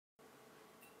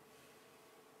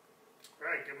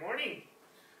morning,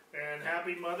 and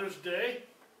happy Mother's Day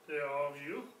to all of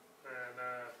you. And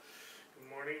good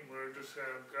morning. We're just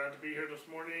glad to be here this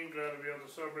morning. Glad to be able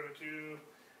to celebrate with you.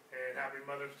 And happy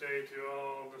Mother's Day to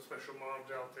all the special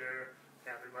moms out there.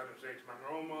 Happy Mother's Day to my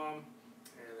own mom.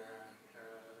 And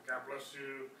God bless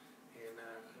you. And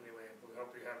anyway, we hope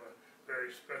you have a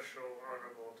very special,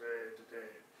 honorable day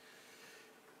today.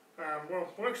 Well,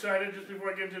 we're excited. Just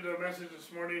before I get into the message this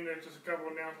morning, there's just a couple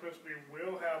of announcements. We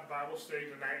will have Bible study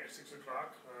tonight at 6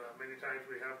 o'clock. Many times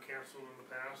we have canceled in the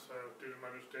past due to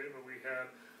Mother's Day, but we had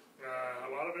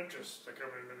a lot of interest to come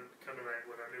tonight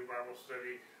with our new Bible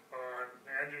study on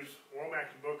Andrew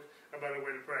Wommack's book, A Better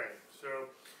Way to Pray. So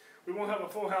we won't have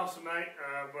a full house tonight,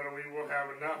 but we will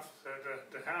have enough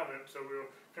to have it. So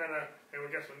we'll kind of, and we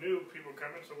got some new people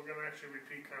coming, so we're going to actually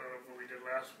repeat kind of what we did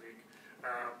last week.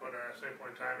 But at the same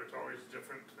point in time, it's always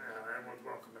different. Everyone's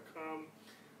welcome to come.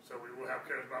 So we will have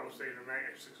Karen's Bible study tonight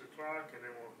at 6 o'clock, and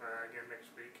then we'll again next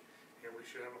week, and we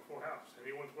should have a full house.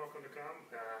 Anyone's welcome to come,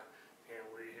 and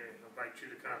we invite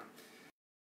you to come.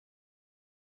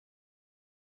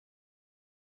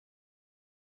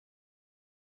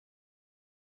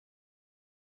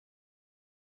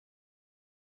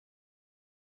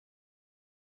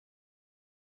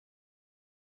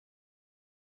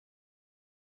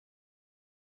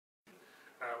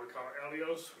 We call it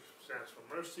Elios, which stands for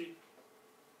Mercy,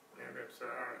 and it's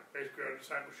basically our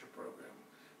discipleship program.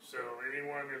 So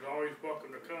anyone is always welcome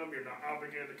to come. You're not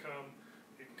obligated to come.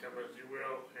 You can come as you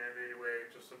will. And anyway,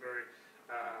 just a very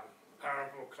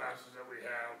powerful classes that we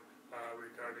have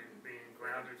regarding being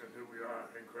grounded in who we are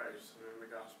in Christ and in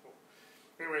the gospel.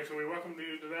 Anyway, so we welcome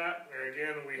you to that. And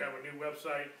again, we have a new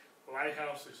website,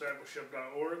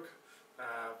 lighthouse-discipleship.org.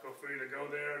 Feel free to go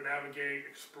there, navigate,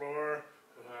 explore.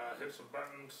 Hit some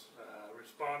buttons,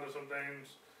 respond to some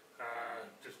things,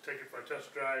 just take it for a test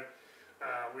drive.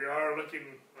 We are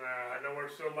looking, I know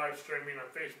we're still live streaming on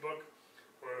Facebook.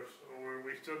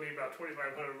 We still need about $2,500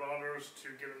 to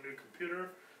get a new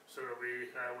computer, so that we,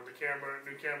 with the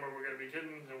new camera we're going to be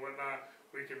getting and whatnot,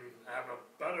 we can have a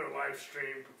better live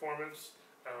stream performance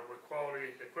with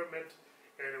quality equipment,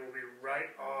 and it will be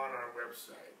right on our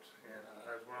website, and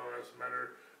as well as some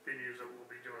other videos that we'll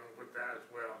be doing with that as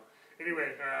well.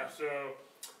 Anyway,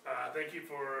 thank you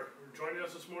for joining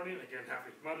us this morning. Again,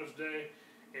 happy Mother's Day,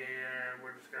 and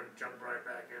we're just going to jump right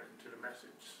back into the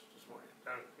message this morning.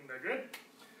 Isn't that good?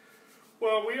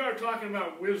 Well, we are talking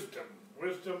about wisdom.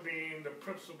 Wisdom being the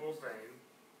principal thing,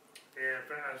 and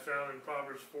as found in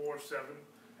Proverbs 4:7,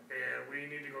 and we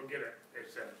need to go get it,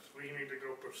 it says. We need to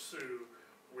go pursue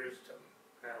wisdom.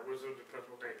 Wisdom is the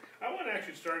principal thing. I want to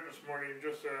actually start this morning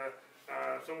just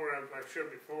somewhere I've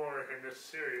shared before in this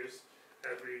series.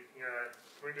 As we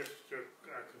bring this to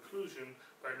a conclusion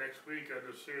by next week,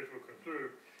 this series will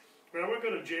conclude. But I want to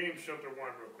go to James chapter 1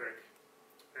 real quick.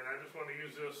 And I just want to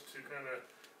use this to kind of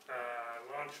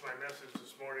launch my message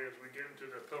this morning as we get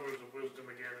into the pillars of wisdom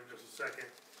again in just a second.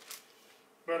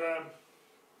 But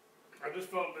I just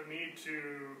felt the need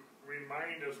to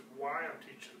remind us why I'm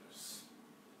teaching this.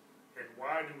 And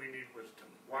why do we need wisdom?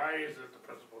 Why is it the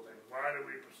principal thing? Why do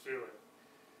we pursue it?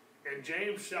 In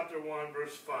James chapter 1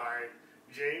 verse 5,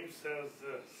 James says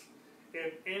this: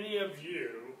 if any of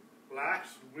you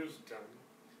lacks wisdom,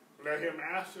 let him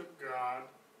ask of God,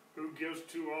 who gives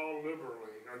to all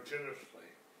liberally or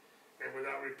generously, and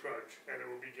without reproach, and it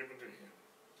will be given to him.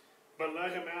 But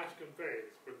let him ask in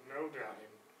faith, with no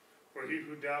doubting, for he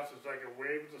who doubts is like a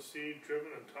wave of the sea,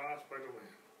 driven and tossed by the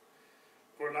wind.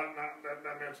 For let not that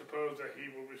man suppose that he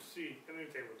will receive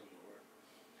anything with the Lord,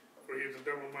 for he is a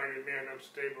double-minded man,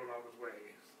 unstable in all his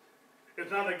ways. It's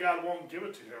not that God won't give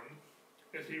it to him,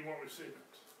 it's he won't receive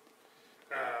it.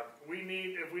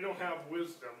 If we don't have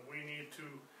wisdom, we need to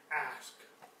ask.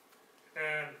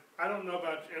 And I don't know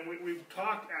about, and we've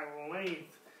talked at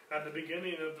length at the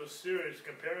beginning of the series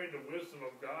comparing the wisdom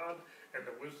of God and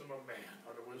the wisdom of man,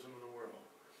 or the wisdom of the world.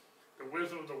 The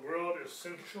wisdom of the world is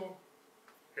sensual,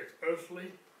 it's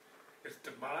earthly, it's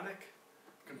demonic,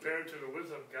 compared to the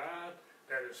wisdom of God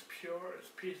that is pure,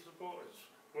 it's peaceable, it's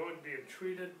willing to be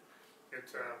entreated,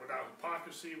 it's without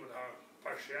hypocrisy, without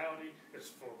partiality,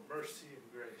 it's full of mercy and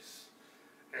grace.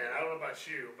 And I don't know about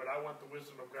you, but I want the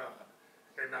wisdom of God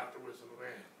and not the wisdom of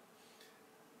man.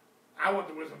 I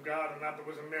want the wisdom of God and not the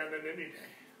wisdom of man in any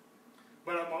day.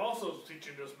 But I'm also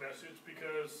teaching this message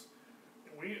because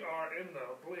we are in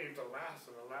I believe, the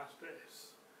last of the last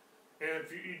days. And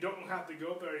if you don't have to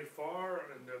go very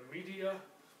far in the media,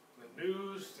 the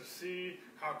news, to see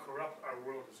how corrupt our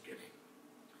world is getting.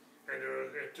 And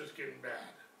it's just getting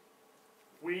bad.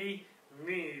 We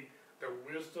need the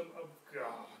wisdom of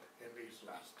God in these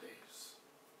last days.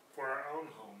 for our own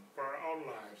home, for our own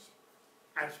lives,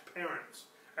 as parents,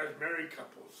 as married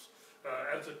couples,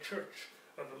 as a church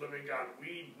of the living God.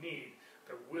 We need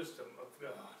the wisdom of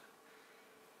God.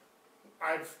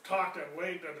 I've talked at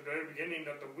length at the very beginning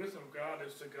that the wisdom of God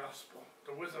is the gospel.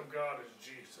 The wisdom of God is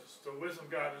Jesus. The wisdom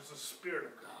of God is the Spirit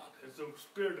of God. It's the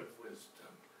Spirit of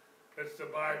wisdom. It's the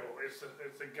Bible. It's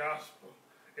the gospel.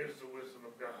 It's the wisdom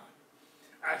of God.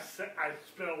 I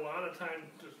spent a lot of time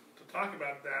to talk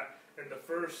about that in the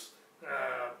first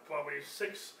probably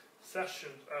 6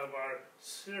 sessions of our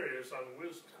series on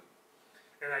wisdom.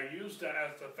 And I use that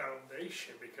as the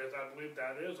foundation because I believe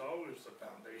that is always the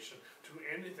foundation to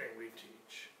anything we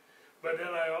teach. But then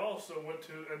I also went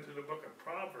into the book of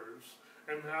Proverbs,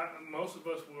 and most of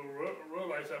us will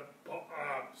realize that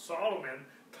Solomon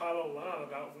taught a lot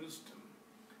about wisdom,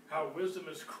 how wisdom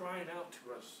is crying out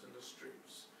to us in the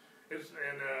streets. And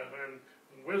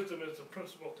wisdom is the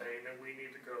principal thing, and we need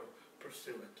to go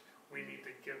pursue it. We need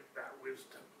to get that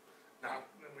wisdom. Now,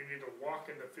 we need to walk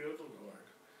in the fear of the Lord.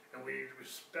 And we need to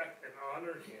respect and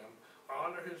honor Him,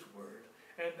 honor His Word.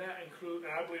 And that includes,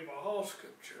 and I believe all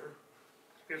Scripture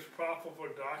is profitable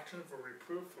for doctrine, for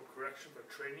reproof, for correction, for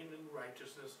training in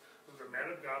righteousness, so that the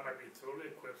man of God might be thoroughly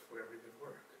equipped for every good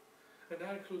work. And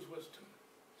that includes wisdom.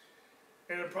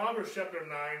 And in Proverbs chapter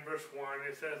 9, verse 1,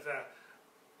 it says that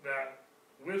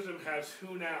wisdom has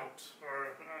hewn out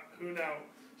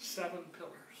 7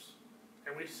 pillars.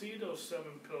 And we see those 7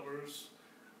 pillars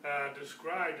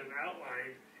described and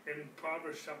outlined in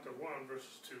Proverbs chapter 1,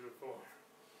 verses 2 to 4.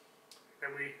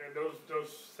 And those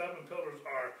 7 pillars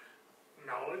are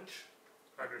knowledge,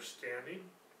 understanding,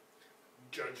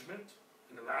 judgment.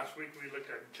 And the last week we looked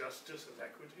at justice and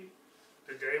equity.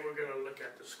 Today we're going to look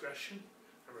at discretion,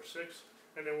 number 6.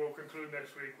 And then we'll conclude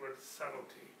next week with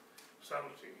subtlety.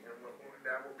 Subtlety. And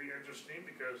that will be interesting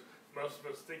because most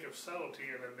of us think of subtlety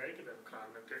in a negative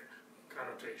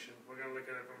connotation. We're going to look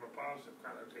at it from a positive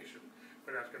connotation,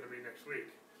 but that's going to be next week.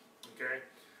 Okay?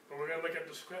 But we're going to look at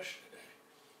discretion today.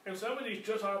 And some of these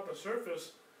just off the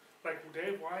surface, like,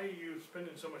 Dave, why are you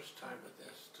spending so much time with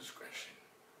this? Discretion.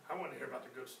 I want to hear about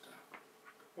the good stuff.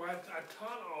 Well, I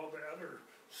taught all the other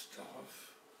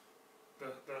stuff.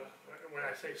 When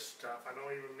I say stuff, I don't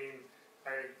even mean,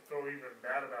 I feel even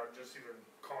bad about just even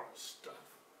calling it stuff.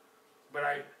 But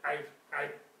I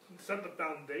set the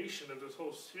foundation of this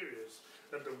whole series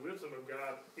that the wisdom of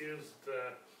God is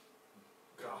the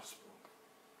gospel.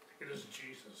 It is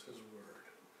Jesus, His Word.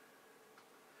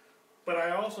 But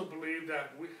I also believe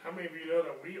that how many of you know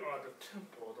that we are the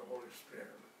temple of the Holy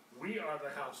Spirit? We are the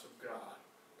house of God.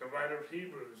 The writer of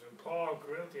Hebrews and Paul in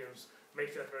Corinthians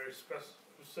makes that very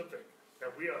specific,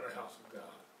 that we are the house of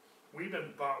God. We've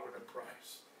been bought with a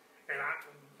price.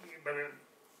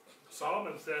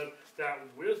 Solomon said that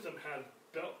wisdom has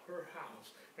built her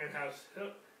house and has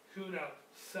hewn out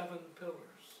 7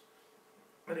 pillars.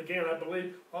 And again, I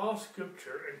believe all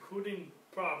Scripture, including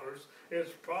Proverbs, is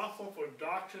profitable for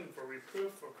doctrine, for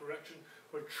reproof, for correction,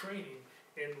 for training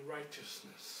in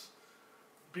righteousness.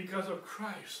 Because of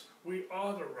Christ, we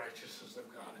are the righteousness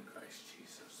of God in Christ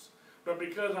Jesus. But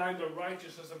because I'm the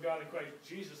righteousness of God in Christ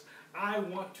Jesus, I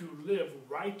want to live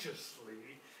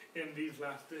righteously in these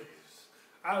last days.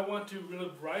 I want to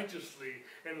live righteously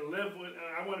and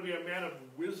I want to be a man of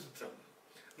wisdom.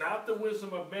 Not the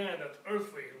wisdom of man that's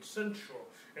earthly and sensual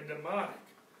and demonic,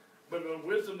 but the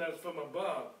wisdom that's from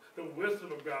above, the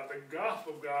wisdom of God, the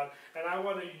gospel of God, and I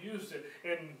want to use it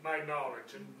in my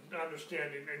knowledge and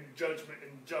understanding and judgment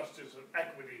and justice and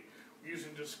equity,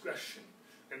 using discretion.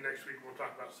 And next week we'll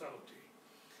talk about subtlety.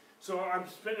 So I'm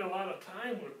spending a lot of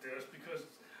time with this because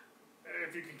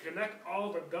if you can connect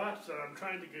all the dots that I'm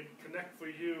trying to connect for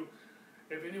you,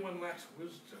 if anyone lacks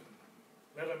wisdom,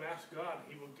 let him ask God,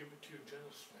 and He will give it to you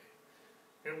generously.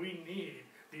 And we need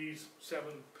these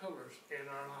 7 pillars in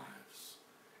our lives.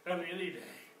 On any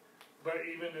day, but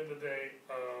even in the day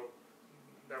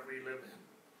that we live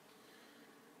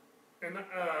in.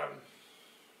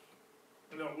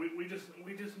 And we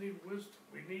just need wisdom.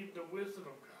 We need the wisdom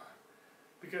of God.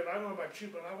 Because I don't know about you,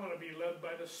 but I want to be led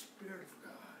by the Spirit of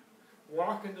God.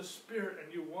 Walk in the Spirit,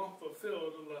 and you won't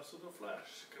fulfill the lust of the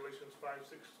flesh. Galatians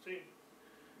 5:16.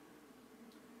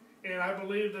 And I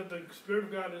believe that the Spirit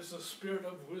of God is the Spirit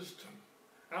of wisdom.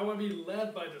 I want to be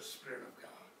led by the Spirit of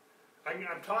God.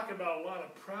 I'm talking about a lot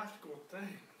of practical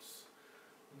things.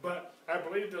 But I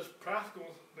believe this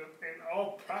in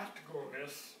all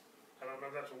practicalness, I don't know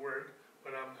if that's a word,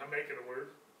 but I'm making a word.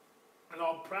 In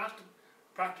all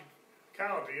practicality,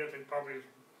 I think probably is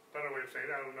a better way of saying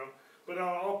it, I don't know. But in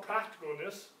all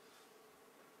practicalness,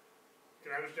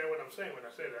 can I understand what I'm saying when I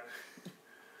say that?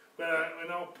 But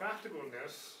in all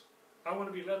practicalness, I want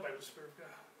to be led by the Spirit of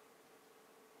God.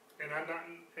 and I'm not,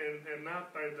 and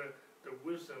not by the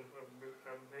wisdom of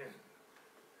men.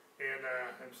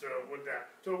 And so with that,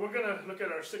 so we're going to look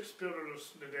at our 6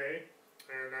 pillars today,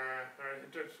 and I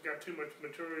just got too much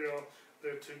material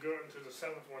to go into the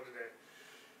 7th one today.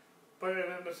 But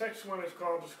then the 6th one is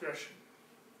called discretion.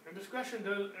 And discretion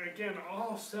does, again,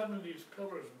 all 7 of these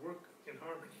pillars work in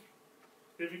harmony.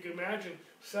 If you can imagine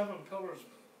 7 pillars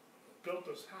built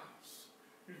this house,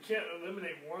 you can't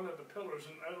eliminate one of the pillars,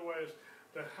 and otherwise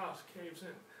the house caves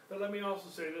in. But let me also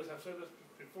say this, I've said this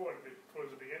before, towards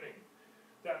the beginning,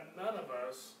 that none of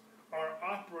us are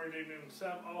operating in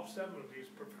all 7 of these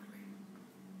perfectly.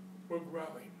 We're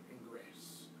growing in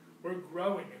grace. We're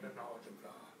growing in the knowledge of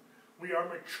God. We are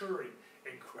maturing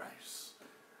in Christ.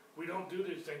 We don't do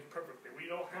these things perfectly. We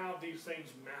don't have these things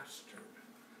mastered,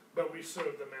 but we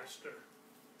serve the Master.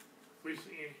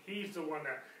 He's the one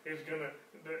that is going to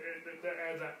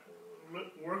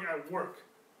work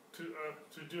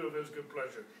to do of His good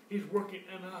pleasure. He's working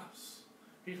in us.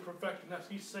 He's perfecting us.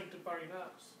 He's sanctifying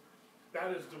us.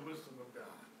 That is the wisdom of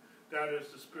God. That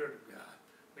is the Spirit of God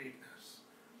leading us.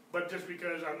 But just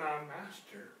because I'm not a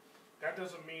master, that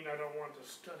doesn't mean I don't want to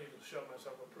study to show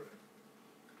myself approved.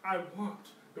 I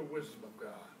want the wisdom of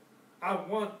God. I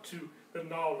want the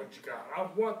knowledge of God. I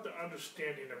want the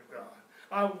understanding of God.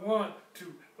 I want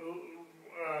to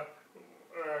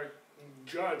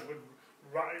judge with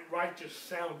righteous,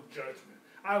 sound judgment.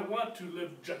 I want to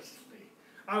live justly.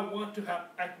 I want to have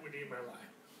equity in my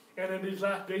life. And in these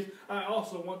last days, I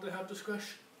also want to have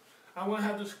discretion. I want to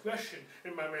have discretion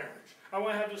in my marriage. I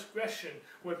want to have discretion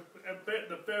with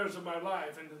the affairs of my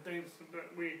life and the things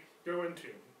that we go into.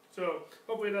 So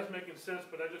hopefully that's making sense,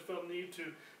 but I just felt the need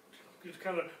to just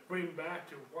kind of bring back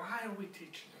to why are we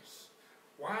teaching this?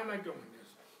 Why am I doing this?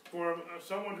 For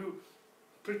someone who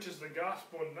preaches the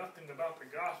gospel and nothing about the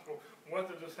gospel, what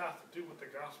does this have to do with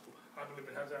the gospel? I believe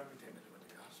it has everything to do with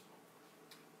the gospel.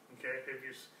 Okay,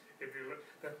 if you look,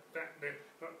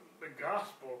 the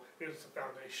gospel is the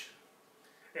foundation,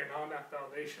 and on that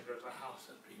foundation there's a house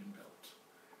that's being built,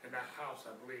 and that house,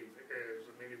 I believe, is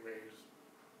in many ways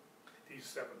these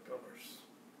 7 pillars,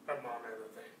 among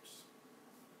other things.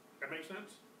 That makes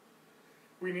sense?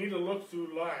 We need to look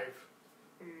through life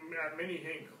at many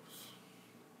angles.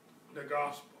 The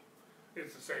gospel,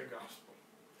 it's the same gospel.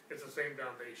 It's the same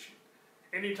foundation.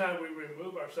 Anytime we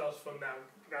remove ourselves from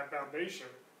that foundation,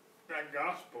 that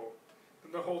gospel,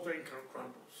 then the whole thing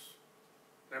crumbles.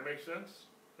 That makes sense?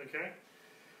 Okay?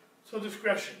 So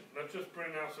discretion. Let's just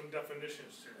bring out some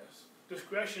definitions to this.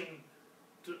 Discretion,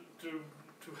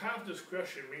 to have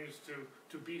discretion means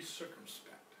to be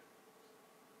circumspect.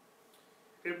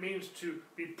 It means to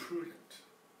be prudent,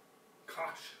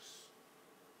 cautious,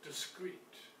 discreet.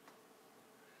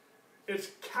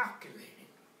 It's calculating.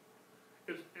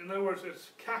 In other words, it's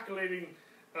calculating.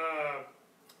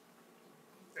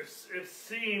 It's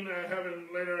seeing. I have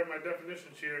it later in my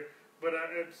definitions here, but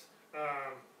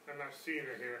I'm not seeing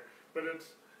it here. But it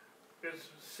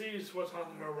sees what's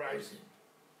on the horizon.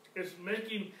 It's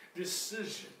making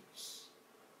decisions.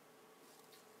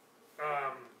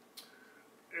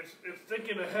 It's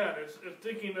thinking ahead. It's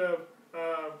thinking of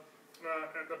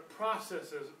the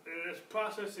processes. It's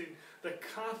processing the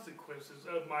consequences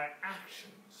of my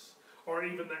actions, or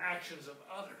even the actions of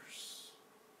others,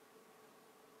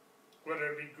 whether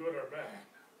it be good or bad,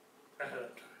 ahead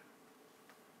of time.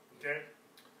 Okay?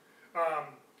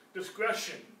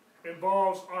 Discretion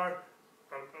involves a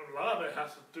lot of it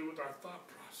has to do with our thought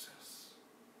process,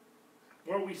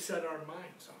 what we set our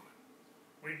minds on.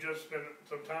 We just spent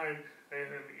some time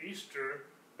in Easter,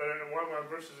 but one of my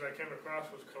verses I came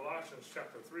across was Colossians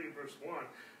chapter 3, verse 1.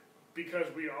 Because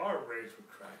we are raised with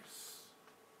Christ,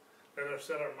 let us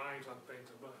set our minds on things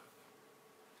above.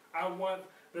 I want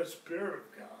the Spirit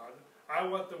of God, I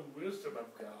want the wisdom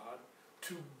of God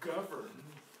to govern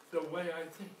the way I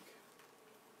think.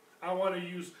 I want to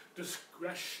use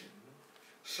discretion,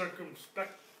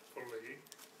 circumspectly,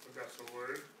 if that's the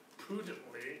word,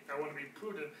 prudently. I want to be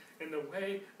prudent in the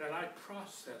way that I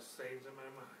process things in my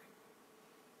mind.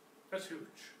 That's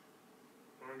huge.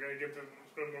 I'm going to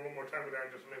spend a little more time with that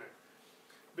in just a minute.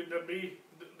 But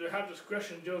to have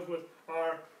discretion deals with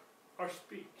our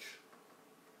speech,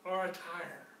 our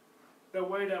attire, the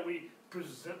way that we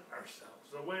present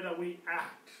ourselves, the way that we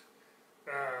act,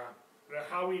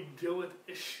 how we deal with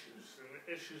issues and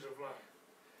the issues of life.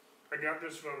 I got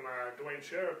this from Dwayne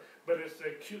Sheriff, but it's the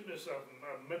acuteness of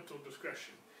mental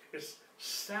discretion. It's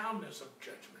soundness of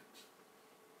judgment.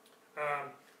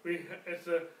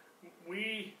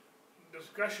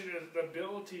 Discretion is the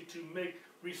ability to make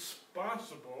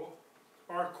responsible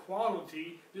or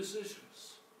quality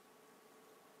decisions.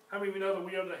 How many of you know that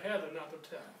we are the head and not the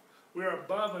tail? We are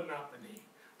above and not beneath.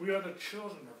 We are the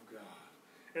children of God.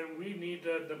 And we need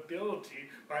the ability,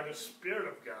 by the Spirit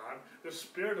of God, the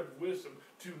Spirit of wisdom,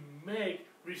 to make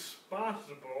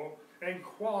responsible and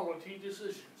quality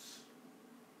decisions.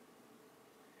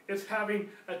 It's having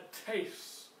a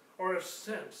taste or a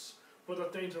sense for the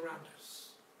things around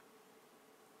us.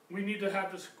 We need to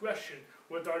have discretion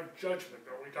with our judgment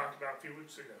that we talked about a few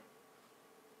weeks ago.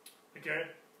 Okay?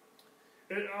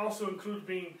 It also includes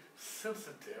being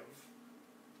sensitive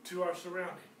to our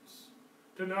surroundings,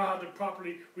 to know how to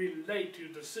properly relate to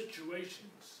the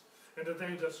situations and the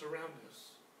things that surround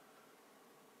us.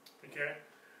 Okay?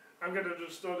 I'm going to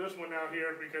just throw this one out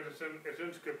here because it's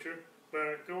in Scripture,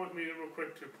 but go with me real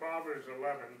quick to Proverbs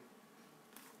 11.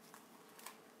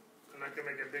 I'm not going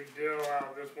to make a big deal out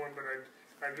of this one, but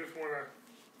I just want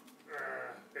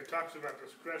to, it talks about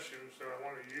discretion, so I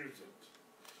want to use it.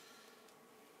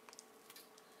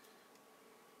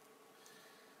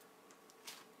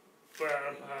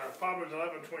 But Proverbs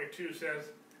 11:22 says,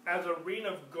 "As a ring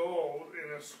of gold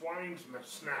in a swine's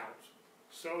snout,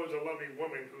 so is a loving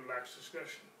woman who lacks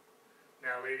discretion."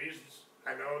 Now, ladies,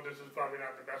 I know this is probably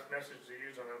not the best message to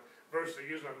use on a verse to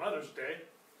use on Mother's Day.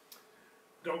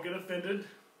 Don't get offended.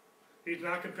 He's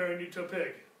not comparing you to a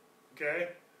pig,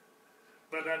 okay?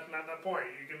 But that's not the point.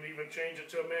 You can even change it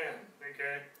to a man,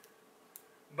 okay?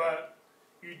 But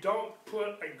you don't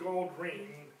put a gold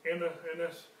ring in a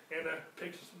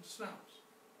pig's snout.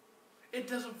 It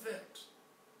doesn't fit.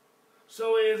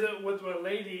 So is it with a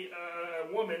lady,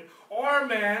 a woman, or a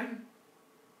man,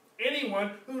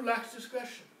 anyone who lacks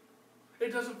discretion.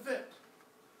 It doesn't fit.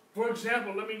 For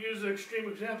example, let me use an extreme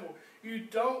example. You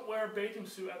don't wear a bathing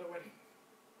suit at a wedding.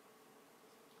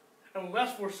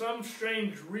 Unless for some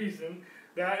strange reason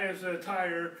that is an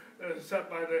attire set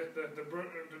by the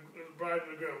bride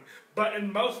and the groom. But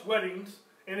in most weddings,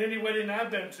 in any wedding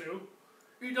I've been to,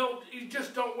 you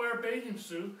just don't wear a bathing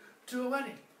suit to a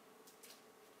wedding.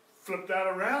 Flip that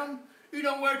around, you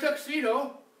don't wear a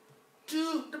tuxedo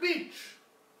to the beach.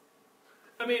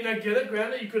 I mean, I get it,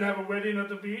 granted, you could have a wedding at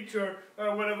the beach or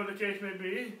whatever the case may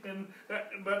be,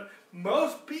 but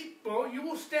most people, you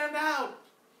will stand out.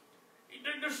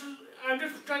 I'm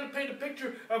just trying to paint a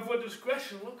picture of what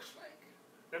discretion looks like.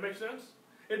 That makes sense?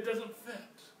 It doesn't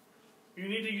fit. You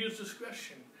need to use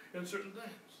discretion in certain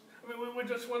things. I mean, we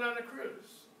just went on a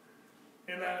cruise.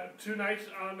 And 2 nights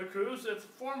on the cruise, it's a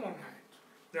formal night.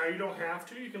 Now, you don't have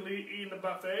to. You can eat in the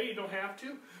buffet. You don't have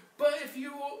to. But if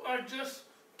you are just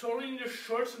totally in your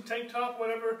shorts and tank top,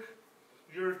 whatever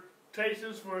your taste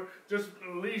is for just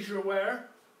leisure wear,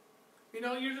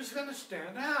 you're just going to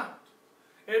stand out.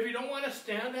 And if you don't want to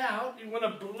stand out, you want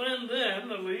to blend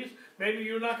in at least, maybe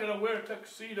you're not going to wear a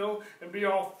tuxedo and be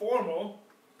all formal,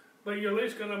 but you're at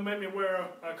least going to maybe wear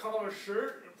a collar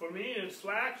shirt, for me, and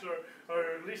slacks, or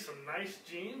at least some nice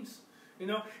jeans.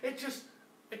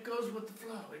 It goes with the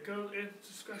flow. It's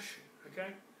discretion,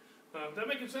 okay? That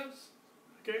making sense?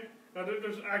 Okay? Now,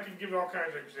 I can give you all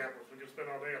kinds of examples. We can spend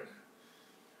all day on that.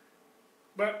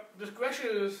 But discretion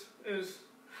is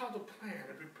how to plan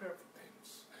and prepare for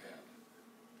things ahead.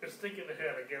 It's thinking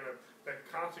ahead, again, of the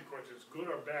consequences, good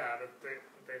or bad, of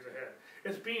things ahead.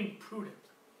 It's being prudent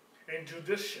and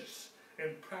judicious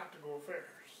in practical affairs.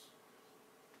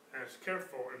 And it's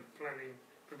careful in planning,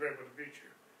 preparing for the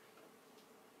future.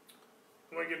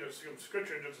 I'm going to get to some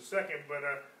scripture in just a second, but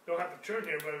don't have to turn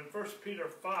here, but in 1 Peter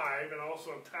 5 and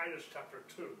also in Titus chapter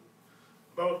 2,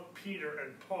 both Peter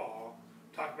and Paul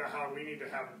talk about how we need to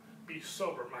be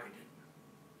sober-minded.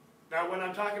 Now, when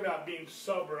I'm talking about being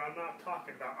sober, I'm not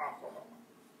talking about alcohol.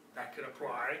 That could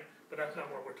apply, but that's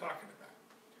not what we're talking about.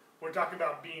 We're talking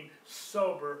about being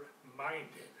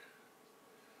sober-minded.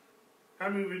 How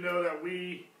many of you know that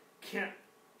we can't,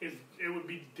 it would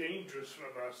be dangerous for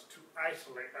us to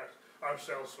isolate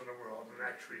ourselves from the world, and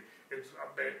actually it's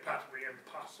practically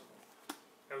impossible.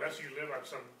 Unless you live on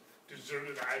some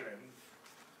deserted island,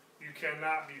 you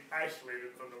cannot be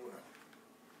isolated from the world.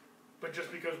 But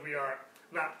just because we are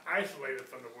not isolated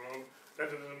from the world, that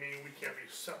doesn't mean we can't be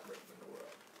separate from the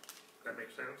world. That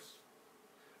makes sense?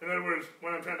 In other words,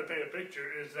 what I'm trying to paint a picture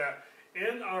is that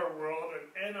in our world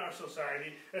and in our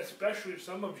society, especially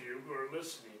some of you who are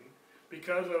listening,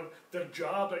 because of the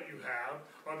job that you have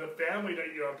or the family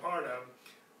that you're a part of,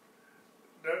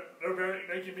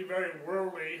 they can be very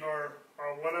worldly or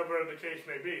whatever the case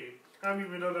may be. How many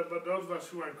of you know that but those of us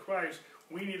who are in Christ,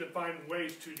 we need to find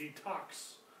ways to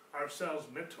detox ourselves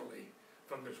mentally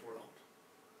from this world.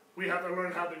 We have to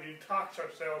learn how to detox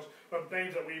ourselves from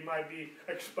things that we might be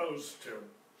exposed to.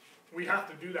 We have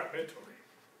to do that mentally.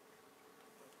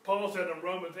 Paul said in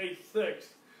Romans 8:6,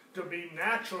 to be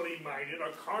naturally minded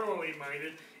or carnally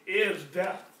minded is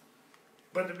death.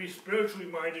 But to be spiritually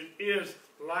minded is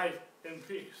life and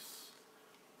peace.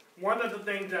 One of the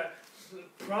things that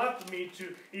prompted me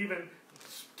to even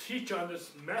teach on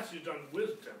this message on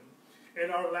wisdom, in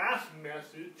our last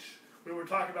message, we were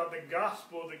talking about the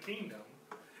gospel of the kingdom,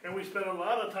 and we spent a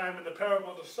lot of time in the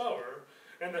parable of the sower,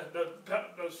 and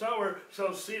the sower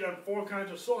sows seed on 4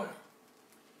 kinds of soil.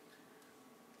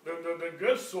 The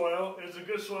good soil is the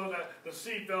good soil that the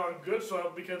seed fell on good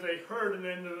soil because they heard and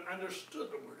then understood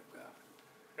the word of God.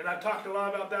 And I talked a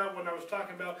lot about that when I was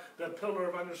talking about the pillar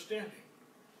of understanding.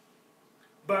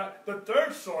 But the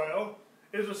third soil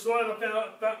is the soil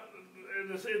that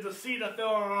is the seed that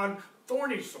fell on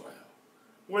thorny soil,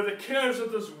 where the cares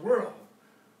of this world,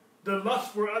 the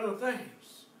lust for other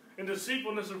things, and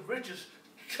deceitfulness of riches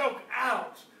choke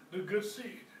out the good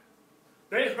seed.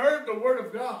 They heard the word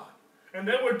of God, and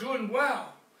they were doing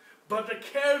well, but the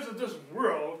cares of this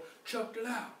world choked it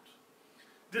out.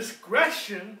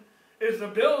 Discretion is the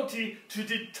ability to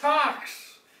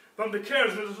detox from the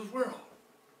cares of this world.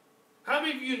 How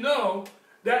many of you know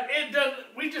that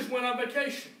we just went on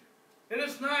vacation, and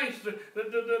it's nice to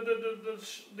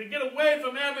get away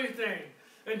from everything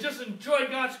and just enjoy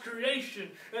God's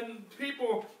creation and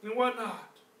people and whatnot.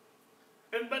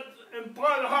 And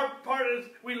part of the hard part is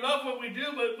we love what we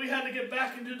do, but we had to get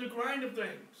back into the grind of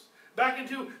things, back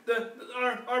into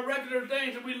our regular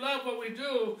things, and we love what we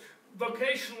do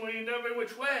vocationally in every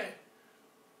which way.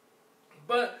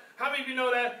 But how many of you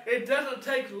know that it doesn't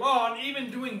take long,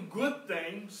 even doing good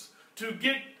things, to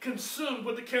get consumed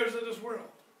with the cares of this world?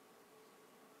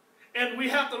 And we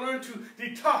have to learn to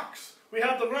detox. We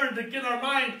have to learn to get our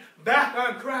mind back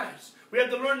on Christ. We have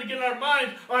to learn to get our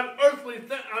mind on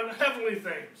on heavenly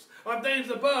things, on things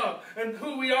above, and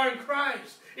who we are in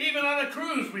Christ. Even on a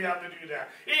cruise, we have to do that.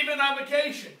 Even on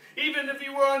vacation. Even if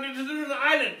you were on a desert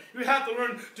island, you have to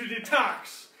learn to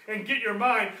detox and get your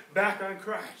mind back on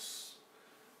Christ.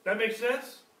 That makes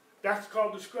sense? That's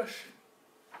called discretion.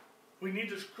 We need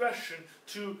discretion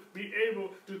to be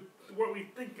able to what we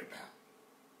think about.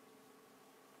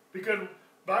 Because the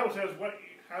Bible says,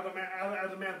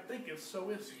 as a man thinketh, so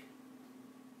is he.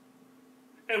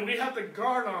 And we have to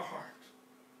guard our heart.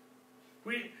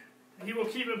 He will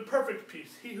keep in perfect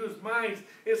peace, he whose mind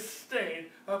is stayed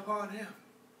upon him.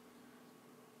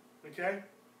 Okay?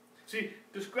 See,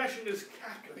 discretion is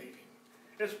calculating.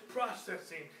 It's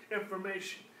processing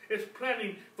information. It's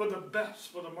planning for the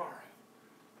best for tomorrow.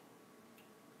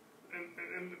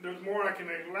 And there's more I can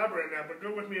elaborate on that, but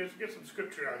go with me. Let's get some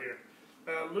scripture out here.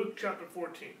 Luke chapter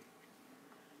 14 is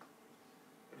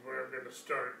where I'm going to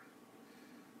start.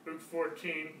 Luke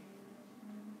 14,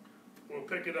 we'll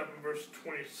pick it up in verse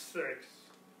 26.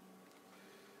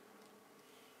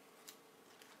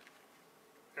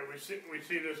 And we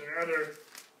see this in other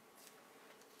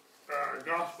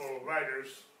gospel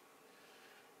writers,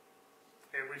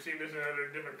 and we see this in other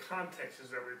different contexts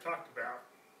that we've talked about.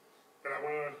 But I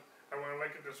want to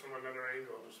look at this from another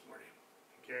angle this morning.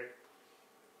 Okay?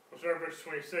 We'll start at verse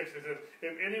 26. It says,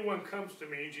 if anyone comes to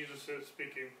me, Jesus is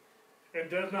speaking, and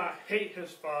does not hate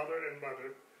his father and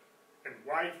mother, and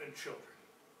wife and children,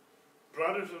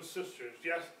 brothers and sisters,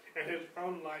 yes, and his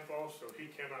own life also, he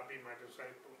cannot be my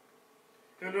disciple.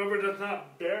 And whoever does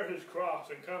not bear his cross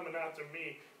and come after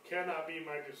me cannot be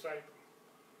my disciple.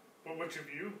 But which of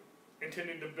you,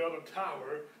 intending to build a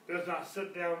tower, does not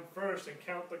sit down first and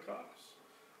count the cost,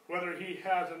 whether he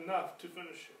has enough to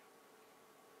finish it?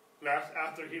 Lest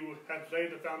after he has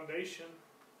laid the foundation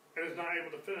and is not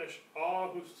able to finish, all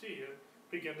who see it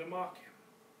begin to mock him.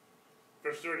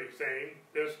 Verse 30, saying,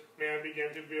 this man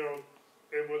began to build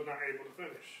and was not able to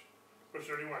finish. Verse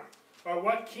 31, or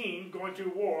what king going to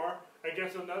war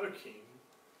against another king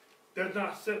does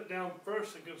not sit down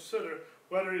first and consider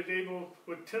whether he is able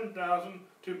with 10,000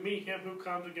 to meet him who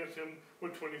comes against him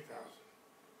with 20,000?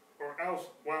 Or else,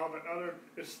 while the other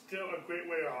is still a great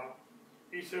way off,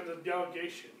 he sends a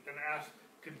delegation and asks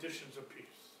conditions of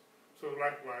peace. So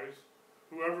likewise,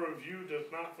 whoever of you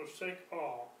does not forsake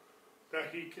all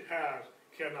that he has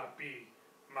cannot be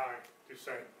my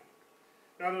disciple.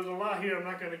 Now there's a lot here. I'm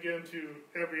not going to get into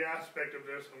every aspect of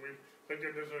this, and we've looked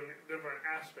at this in different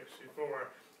aspects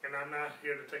before, and I'm not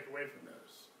here to take away from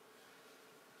those.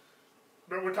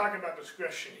 But we're talking about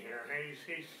discretion here.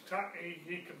 He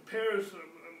compares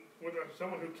with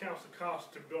someone who counts the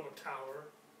cost to build a tower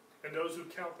and those who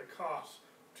count the cost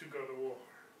to go to war.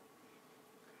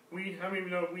 How many of you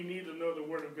know we need to know the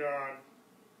Word of God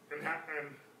and how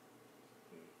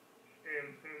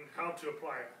to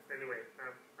apply it? Anyway,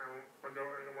 I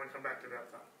don't want to come back to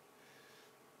that thought.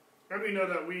 How many know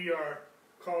that we are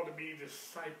called to be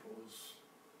disciples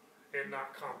and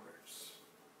not converts?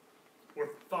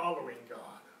 We're following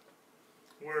God.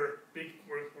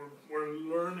 we're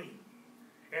learning.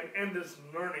 And in this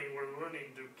learning, we're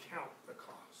learning to count the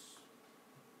cost.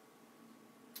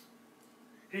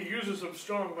 He uses some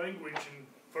strong language in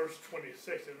verse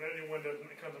 26. If anyone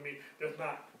doesn't come to me, does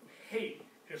not hate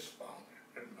his father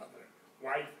and mother,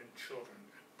 wife and children,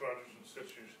 brothers and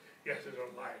sisters, yes, his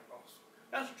own life also.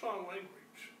 That's strong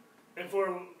language. And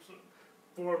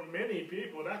for many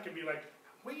people, that can be like,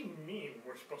 what do you mean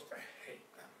we're supposed to hate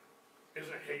them?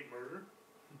 Isn't hate murder?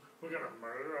 We're going to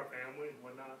murder our family and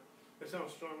whatnot. It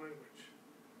sounds strong language.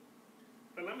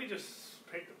 But let me just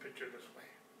paint the picture this way.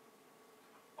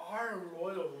 Our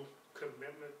loyal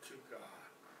commitment to God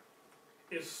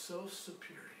is so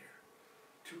superior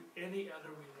to any other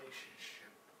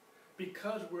relationship.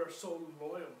 Because we're so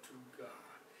loyal to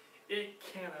God, it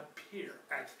can appear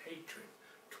as hatred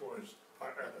towards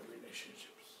our other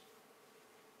relationships.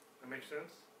 That makes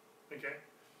sense? Okay?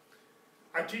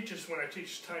 I teach this when I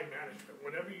teach time management.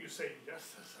 Whenever you say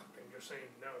yes to something, you're saying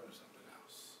no to something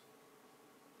else.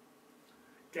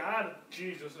 God,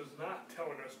 Jesus, is not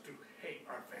telling us to hate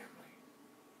our family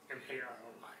and hate our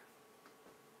own life.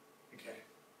 Okay?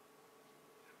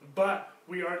 But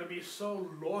we are to be so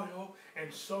loyal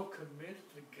and so committed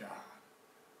to God.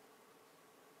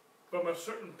 From a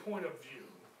certain point of view,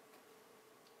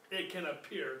 it can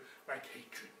appear like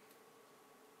hatred.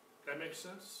 That makes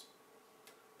sense?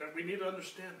 That we need to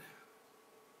understand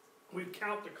that. We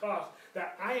count the cost,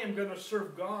 that I am going to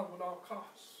serve God with all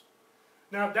costs.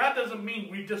 Now, that doesn't mean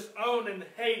we disown and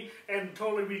hate and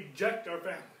totally reject our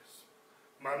families.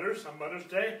 Mothers, on Mother's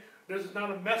Day, this is not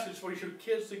a message for your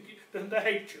kids to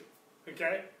hate you.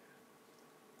 Okay?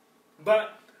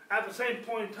 But at the same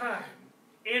point in time,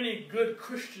 any good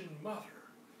Christian mother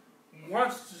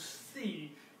wants to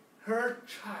see her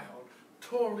child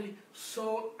totally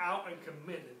sold out and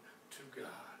committed to God.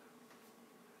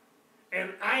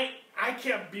 And I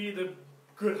can't be the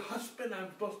good husband I'm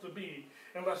supposed to be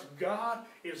unless God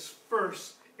is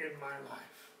first in my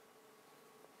life.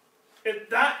 If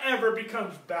that ever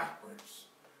becomes backwards,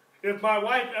 if my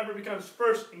wife ever becomes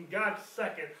first and God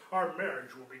second, our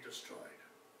marriage will be destroyed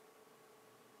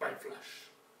by flesh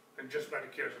and just by the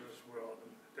cares of this world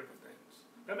and different things.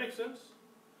 That makes sense?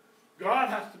 God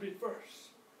has to be first.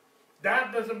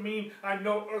 That doesn't mean I'm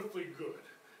no earthly good.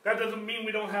 That doesn't mean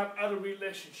we don't have other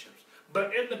relationships.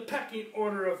 But in the pecking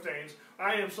order of things,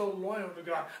 I am so loyal to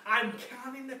God. I'm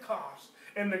counting the cost.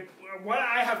 And what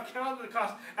I have counted the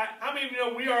cost. How many of you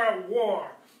know we are at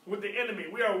war with the enemy?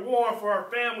 We are at war for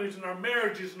our families and our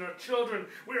marriages and our children.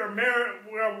 We are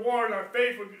at war in our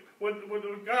faith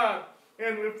with God.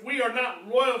 And if we are not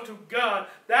loyal to God,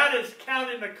 that is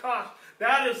counting the cost.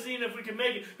 That is seeing if we can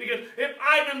make it. Because if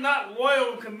I am not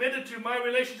loyal and committed to my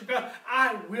relationship with God,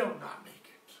 I will not make it.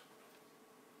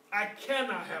 I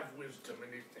cannot have wisdom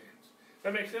in these things.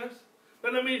 That makes sense?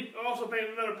 But let me also paint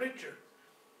another picture.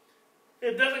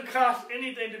 It doesn't cost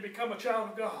anything to become a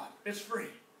child of God. It's free.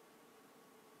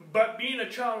 But being a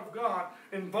child of God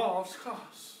involves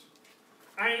costs.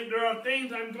 There are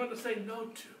things I'm going to say no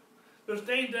to. There's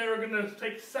things that are going to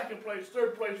take second place,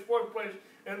 third place, fourth place,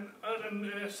 and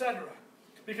etc.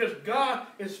 Because God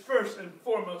is first and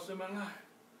foremost in my life.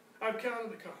 I've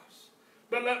counted the costs.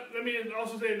 But let me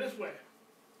also say it this way.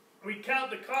 We count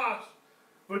the cost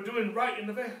for doing right in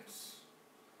advance.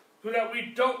 So that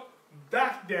we don't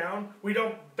back down, we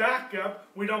don't back up,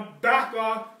 we don't back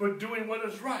off, but doing what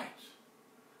is right.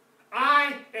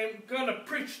 I am going to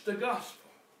preach the gospel.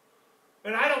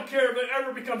 And I don't care if it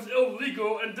ever becomes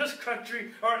illegal in this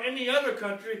country or any other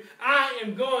country. I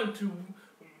am going to,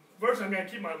 first I'm going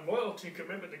to keep my loyalty and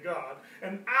commitment to God.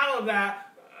 And out of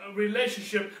that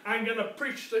relationship, I'm going to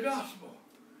preach the gospel.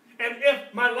 And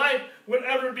if my life would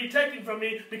ever be taken from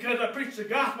me because I preach the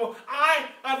gospel, I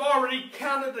have already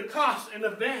counted the cost in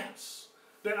advance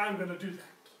that I'm going to do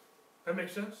that. That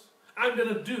makes sense? I'm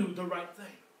going to do the right thing.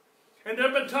 And there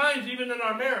have been times even in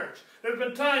our marriage, there have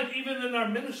been times even in our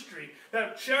ministry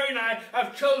that Sherry and I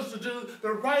have chosen to do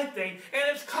the right thing, and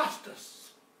it's cost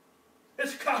us.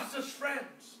 It's cost us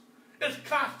friends. It's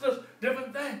cost us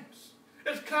different things.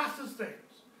 It's cost us things.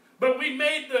 But we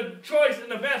made the choice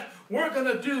in advance. We're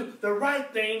going to do the right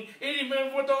thing, even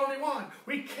if we're the only one.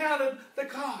 We counted the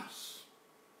cost.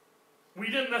 We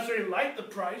didn't necessarily like the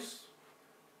price,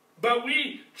 but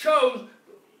we chose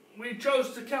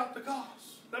to count the cost.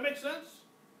 That makes sense?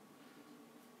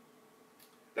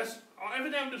 That's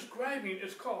everything I'm describing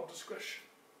is called discretion.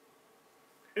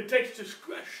 It takes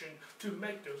discretion to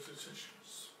make those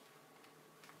decisions.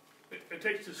 It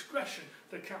takes discretion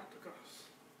to count the cost.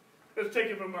 Let's take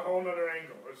it from a whole other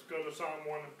angle. Let's go to Psalm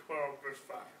 112, verse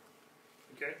 5.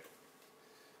 Okay?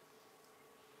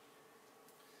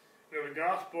 There we the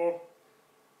gospel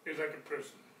is like a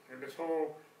prison. And this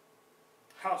whole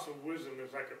house of wisdom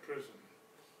is like a prison.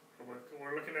 And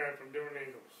we're looking at it from different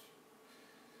angles.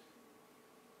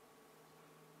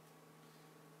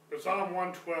 So Psalm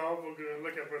 112, we're going to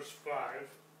look at verse 5.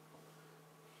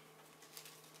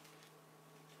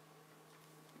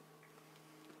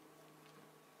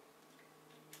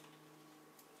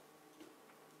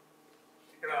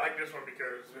 And I like this one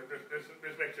because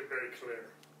this makes it very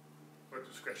clear what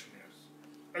discretion is.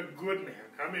 A good man,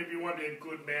 how many of you want to be a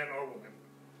good man or woman?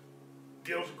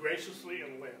 Deals graciously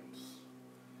and lends.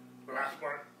 The last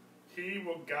part, he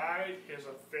will guide his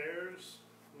affairs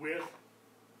with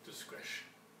discretion.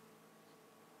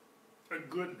 A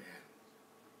good man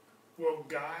will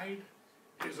guide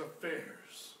his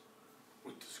affairs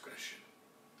with discretion.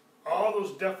 All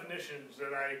those definitions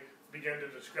that I began to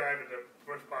describe in the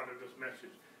first part of this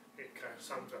message, it kind of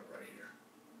sums up right here.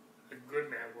 A good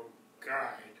man will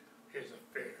guide his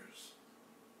affairs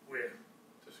with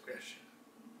discretion.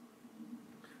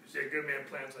 You see, a good man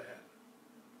plans ahead.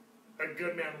 A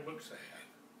good man looks ahead.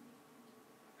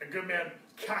 A good man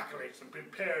calculates and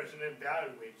prepares and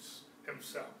evaluates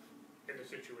himself in the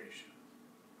situation.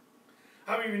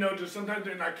 How many of you know just sometimes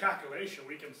in our calculation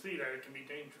we can see that it can be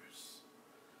dangerous.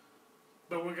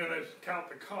 But we're going to count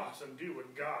the cost and do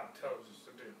what God tells us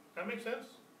to do. That makes sense?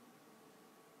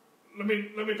 Let me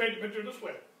paint the picture this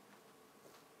way.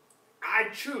 I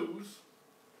choose,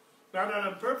 now that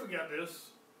I'm perfect at this,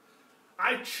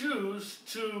 I choose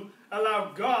to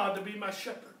allow God to be my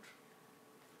shepherd.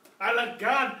 I let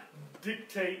God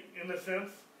dictate, in a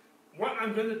sense, what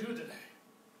I'm going to do today.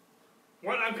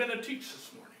 What I'm going to teach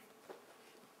this morning.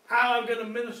 How I'm going to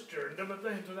minister and different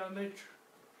things of that nature.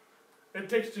 It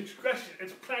takes discretion.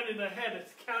 It's planning ahead.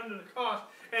 It's counting the cost.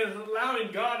 And it's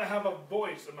allowing God to have a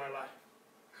voice in my life.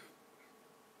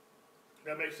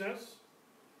 That makes sense?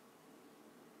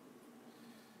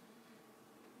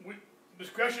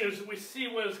 Discretion is we see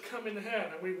what is coming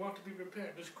ahead and we want to be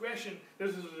prepared. Discretion,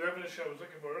 this is the definition I was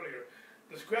looking for earlier.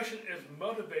 Discretion is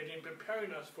motivating,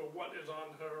 preparing us for what is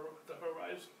on the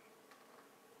horizon.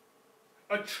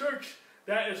 A church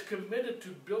that is committed to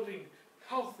building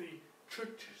healthy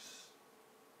churches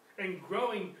and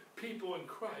growing people in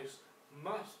Christ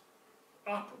must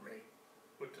operate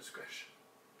with discretion.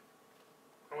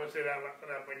 I want to say that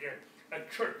again.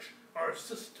 A church, or a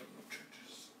system of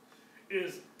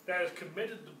churches, that is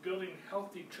committed to building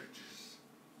healthy churches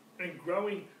and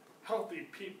growing healthy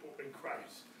people in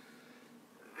Christ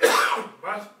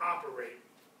must operate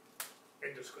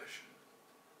in discretion.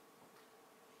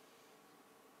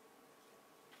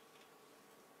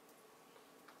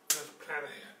 Let's plan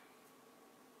ahead.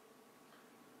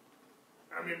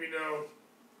 I mean,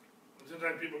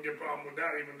 sometimes people get a problem with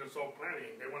that, even this whole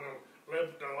planning. They want to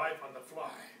live their life on the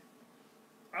fly.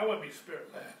 I want to be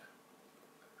Spirit-led.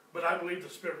 But I believe the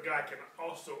Spirit of God can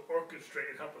also orchestrate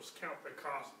and help us count the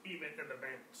cost even in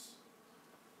advance.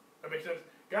 That makes sense?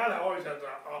 God always has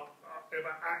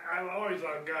I'm always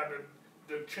on God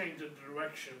to change the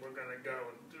direction we're going to go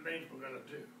and the things we're going to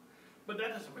do. But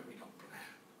that doesn't mean we don't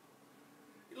plan.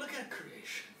 You look at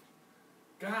creation.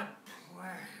 God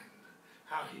planned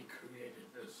how he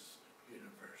created this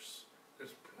universe,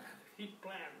 this planet. He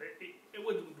planned it. It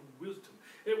wasn't with wisdom.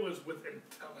 It was with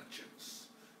intelligence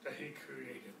that he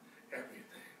created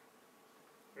everything.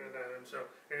 And so,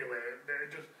 anyway,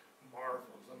 it just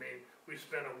marvels. I mean, we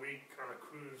spent a week on a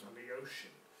cruise on the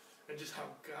ocean, and just how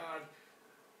God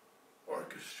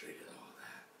orchestrated all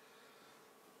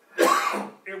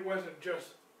that. It wasn't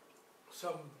just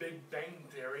some Big Bang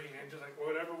theory and just like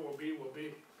whatever will be, will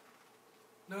be.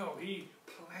 No, he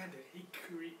planned it. He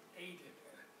created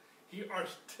it. He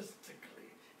artistically,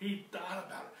 he thought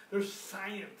about it. There's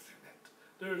science in it.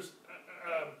 There's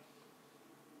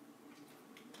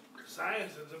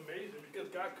science is amazing because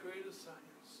God created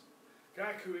science.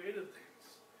 God created things.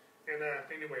 And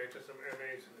anyway, it's just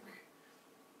amazing to me.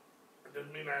 It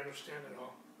doesn't mean I understand it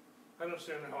all. I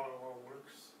understand how it all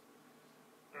works.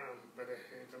 But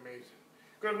it's amazing.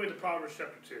 Go with me to Proverbs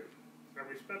chapter 2. Now,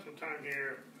 we spent some time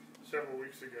here several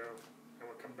weeks ago, and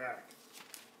we'll come back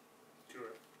to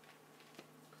it.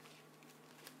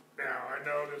 Now, I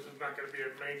know this is not going to be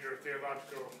a major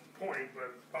theological point,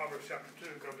 but Proverbs chapter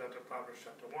 2 comes after Proverbs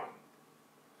chapter 1.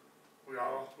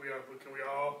 Can we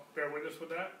all bear witness with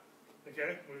that?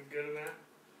 Okay, we're good in that?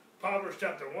 Proverbs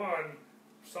chapter 1,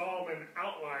 Solomon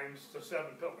outlines the 7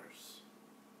 pillars.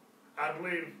 I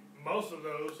believe most of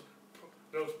those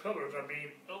pillars are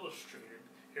being illustrated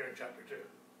here in chapter 2.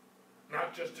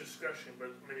 Not just discussion, but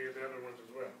many of the other ones as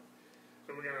well.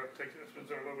 So we're going to spend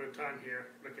a little bit of time here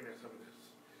looking at some of this.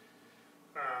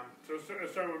 So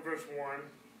let's start with verse 1.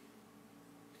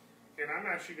 And I'm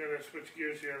actually going to switch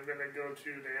gears here. I'm going to go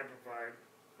to the Amplified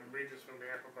and read this from the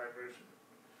Amplified version.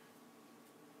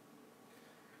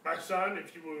 My son,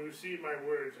 if you will receive my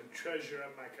words and treasure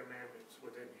up my commandments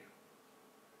within you,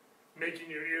 making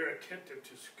your ear attentive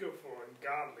to skillful and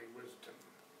godly wisdom,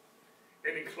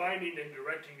 and inclining and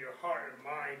directing your heart and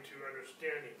mind to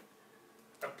understanding,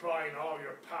 applying all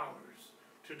your powers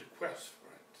to the quest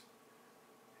for it.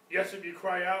 Yes, if you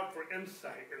cry out for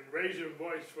insight and raise your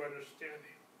voice for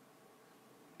understanding,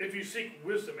 if you seek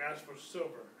wisdom as for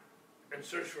silver, and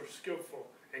search for skillful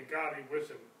and godly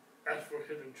wisdom as for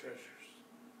hidden treasures,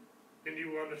 then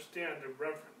you will understand the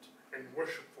reverent and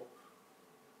worshipful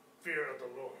fear of the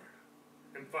Lord,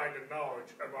 and find the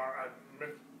knowledge of our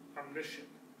omniscient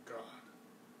God.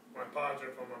 I'm going to pause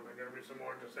there for a moment. I'm going to read some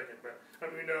more in a second. But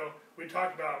we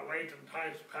talked about late in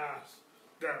times past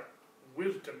that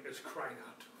wisdom is crying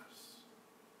out to us.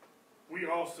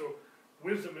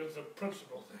 Wisdom is a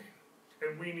principal thing,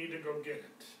 and we need to go get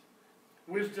it.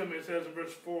 Wisdom, it says in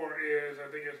verse 4, it's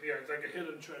like a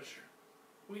hidden treasure.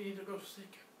 We need to go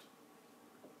seek it.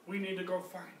 We need to go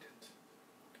find it.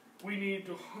 We need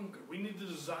to hunger. We need to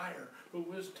desire for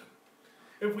wisdom.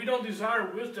 If we don't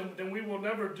desire wisdom, then we will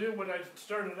never do what I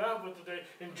started out with today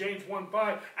in James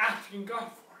 1:5, asking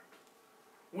God for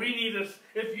it. We need this.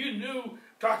 If you knew,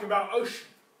 talk about ocean,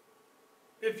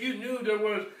 if you knew there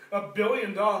was $1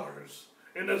 billion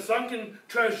in a sunken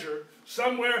treasure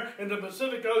somewhere in the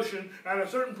Pacific Ocean at a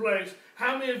certain place,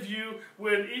 how many of you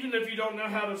would, even if you don't know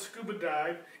how to scuba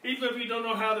dive, even if you don't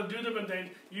know how to do different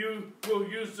things, you will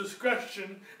use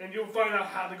discretion and you'll find out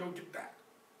how to go get that?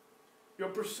 You'll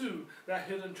pursue that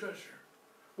hidden treasure.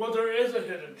 Well, there is a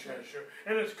hidden treasure,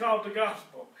 and it's called the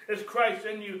gospel. It's Christ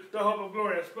in you, the hope of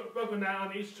glory. I've spoken now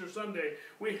on Easter Sunday.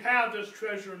 We have this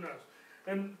treasure in us.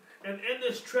 And in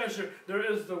this treasure, there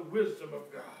is the wisdom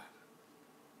of God.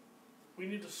 We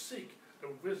need to seek the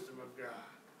wisdom of God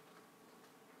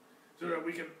so that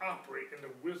we can operate in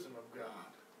the wisdom of God.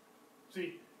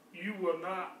 See, you will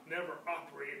never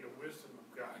operate in the wisdom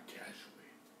of God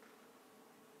casually.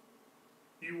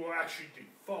 You will actually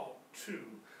default to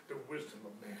the wisdom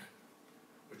of man,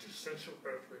 which is sensual,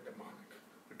 earthly, demonic.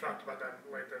 We talked about that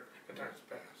later in times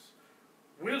past.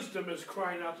 Wisdom is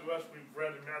crying out to us. We've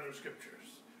read in other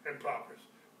scriptures and prophets.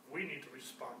 We need to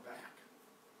respond back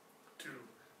to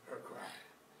her cry.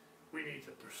 We need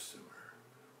to pursue her.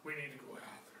 We need to go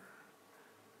after her.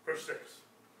 Verse 6.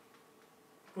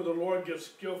 For the Lord gives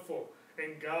skillful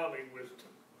and godly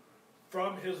wisdom.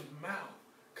 From his mouth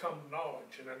come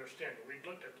knowledge and understanding. We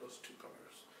looked at those two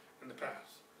pillars in the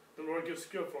past. The Lord gives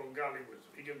skillful and godly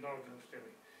wisdom. He gives knowledge and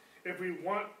understanding. If we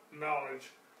want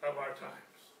knowledge of our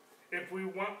times, if we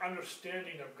want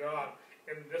understanding of God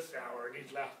in this hour, in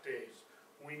these last days,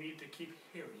 we need to keep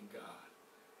hearing God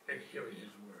and hearing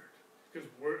his word. His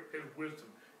wisdom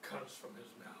comes from his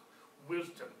mouth.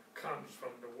 Wisdom comes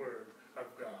from the word of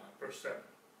God. Verse 7.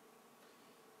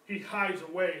 He hides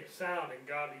away sound and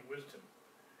godly wisdom,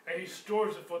 and he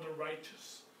stores it for the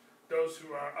righteous, those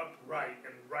who are upright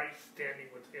and right standing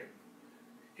with him.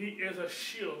 He is a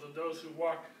shield to those who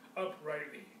walk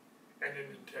uprightly and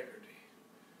in integrity.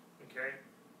 Okay?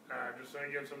 Just so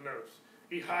I get some notes.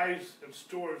 He hides and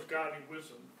stores godly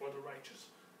wisdom for the righteous.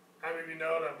 How many of you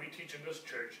know that we teach in this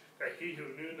church that he who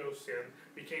knew no sin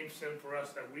became sin for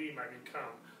us that we might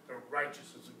become the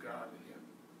righteousness of God in him?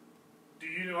 Do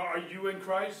you know, are you in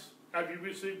Christ? Have you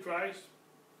received Christ?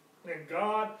 And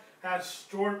God has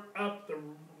stored up the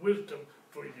wisdom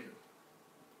for you.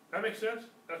 That makes sense?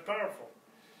 That's powerful.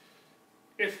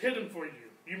 It's hidden for you.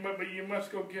 But you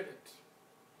must go get it.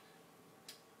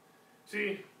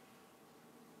 See,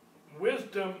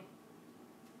 wisdom,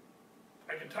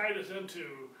 I can tie this into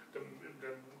the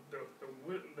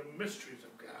mysteries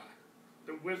of God,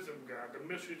 the wisdom of God, the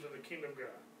mysteries of the kingdom of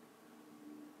God.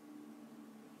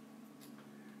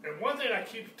 And one thing I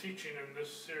keep teaching in this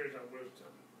series on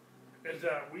wisdom is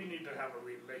that we need to have a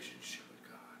relationship with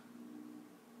God.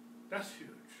 That's huge.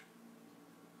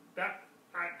 That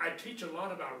I teach a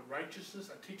lot about righteousness.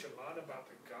 I teach a lot about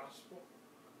the gospel.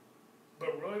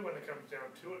 But really when it comes down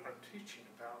to it, I'm teaching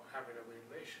about having a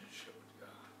relationship with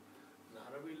God.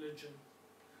 Not a religion,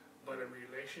 but a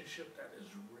relationship that is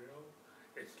real,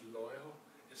 it's loyal,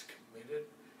 it's committed,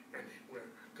 and where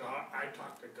I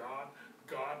talk to God,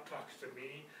 God talks to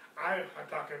me. I'm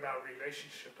talking about a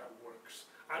relationship that works.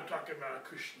 I'm talking about a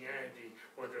Christianity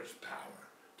where there's power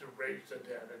to raise the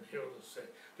dead and heal the sick.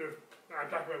 I'm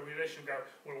talking about a relationship with God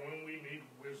where when we need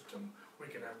wisdom, we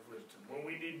can have wisdom. When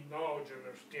we need knowledge and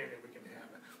understanding, we can have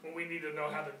it. When we need to know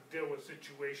how to deal with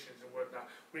situations and whatnot,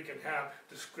 we can have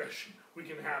discretion. We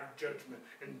can have judgment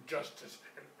and justice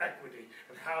and equity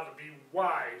and how to be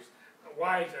wise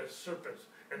wise as serpents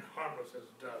and harmless as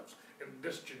doves in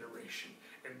this generation,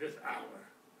 in this hour.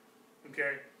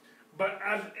 Okay? But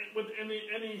as with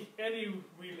any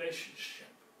relationship,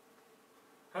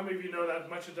 how many of you know that as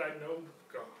much as I know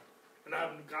God, and I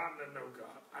haven't gotten to know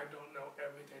God, I don't know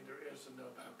everything there is to know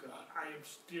about God. I am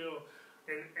still,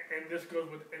 and this goes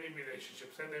with any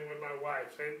relationship, same thing with my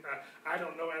wife, I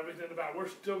don't know everything about it. We're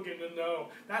still getting to know.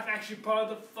 That's actually part of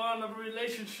the fun of a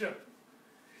relationship.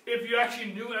 If you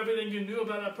actually knew everything you knew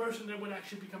about a person, it would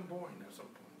actually become boring at some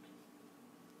point.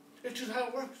 It's just how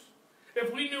it works.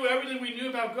 If we knew everything we knew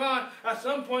about God, at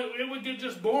some point it would get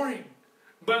just boring.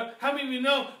 But how many of you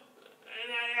know,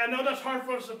 and I know that's hard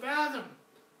for us to fathom,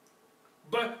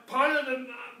 but part of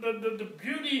the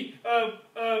beauty of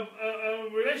a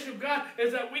relationship with God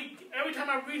is that every time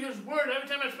I read His Word, every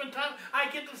time I spend time,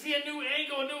 I get to see a new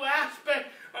angle, a new aspect.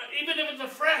 Even if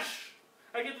it's fresh,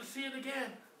 I get to see it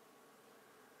again.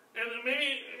 And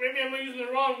maybe I'm using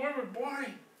the wrong word, we're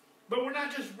boring. But we're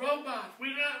not just robots.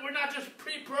 We're not just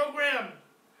pre-programmed.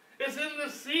 It's in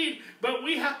the seed, but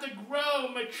we have to grow,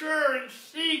 mature, and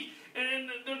seek, and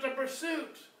there's a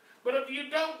pursuit. But if you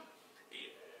don't,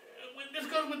 this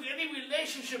goes with any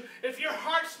relationship. If your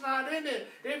heart's not in it,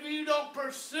 if you don't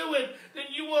pursue it, then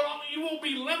you will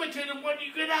be limited in what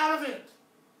you get out of it.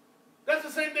 That's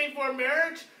the same thing for a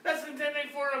marriage. That's the same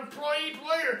thing for an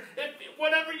employer.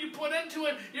 Whatever you put into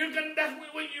it, that's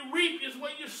what you reap is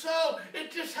what you sow.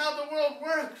 It's just how the world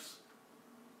works.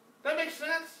 That makes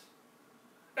sense?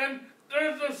 And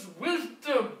there's this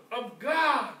wisdom of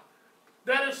God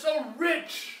that is so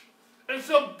rich and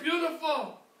so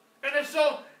beautiful. And it's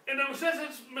so, in a sense,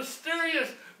 it's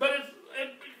mysterious, but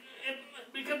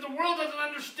because the world doesn't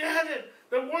understand it.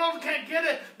 The world can't get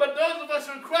it, but those of us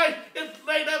in Christ, it's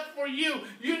laid up for you.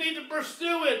 You need to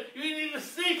pursue it. You need to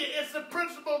seek it. It's the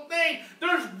principal thing.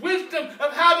 There's wisdom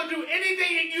of how to do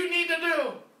anything that you need to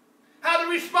do. How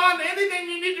to respond to anything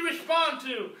you need to respond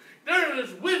to. There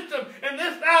is wisdom in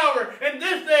this hour, in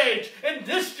this age, in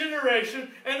this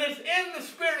generation, and it's in the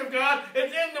Spirit of God.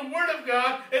 It's in the Word of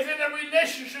God. It's in a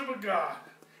relationship with God.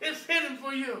 It's hidden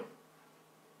for you.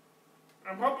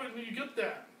 I'm hoping you get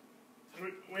that.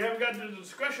 We haven't gotten to the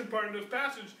discussion part in this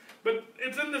passage, but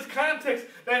it's in this context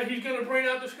that he's going to bring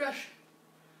out discussion.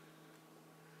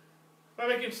 Am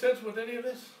I making sense with any of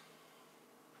this?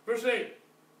 Verse 8,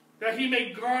 that he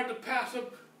may guard the paths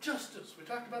of justice. We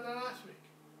talked about that last week.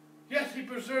 Yes, he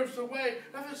preserves the way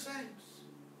of his saints.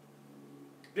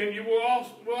 Then you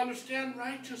will understand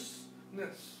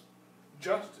righteousness,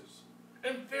 justice,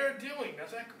 and fair dealing.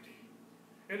 That's equity.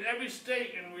 In every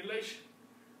state and relation.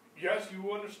 Yes, you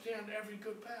will understand every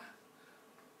good path.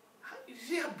 You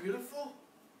see how beautiful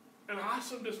and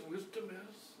awesome this wisdom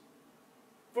is?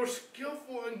 For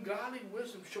skillful and godly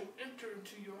wisdom shall enter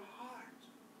into your heart,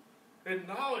 and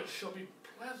knowledge shall be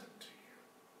pleasant to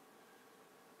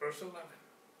you. Verse 11.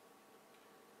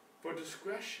 For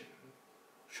discretion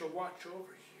shall watch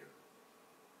over you,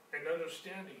 and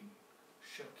understanding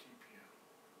shall keep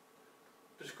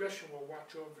you. Discretion will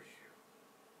watch over you.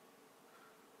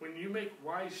 When you make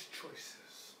wise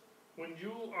choices, when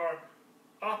you are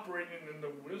operating in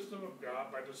the wisdom of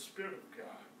God by the Spirit of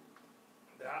God,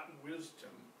 that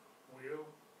wisdom will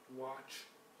watch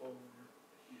over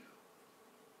you.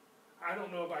 I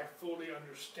don't know if I fully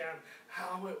understand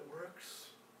how it works.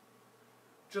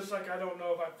 Just like I don't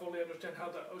know if I fully understand how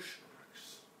the ocean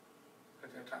works, as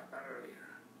I talked about earlier.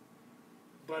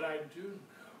 But I do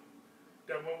know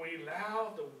that when we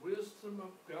allow the wisdom of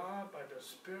God by the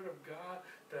Spirit of God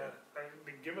to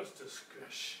give us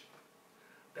discretion,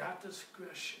 that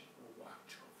discretion will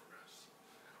watch over us.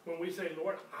 When we say,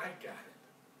 Lord, I got it.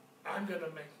 I'm going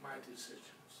to make my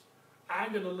decisions.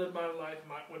 I'm going to live my life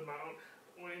with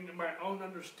my own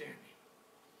understanding.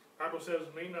 The Bible says,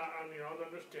 lean not on your own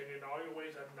understanding. In all your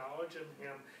ways acknowledge Him,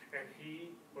 and He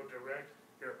will direct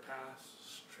your paths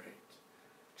straight.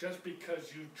 Just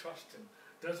because you trust Him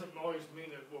doesn't always mean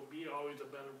it will be always a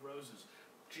bed of roses.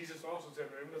 Jesus also said,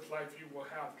 in this life you will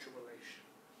have tribulation.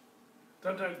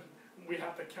 Sometimes we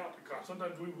have to count the cost.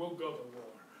 Sometimes we will go to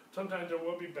war. Sometimes there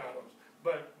will be battles.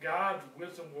 But God's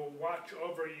wisdom will watch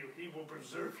over you. He will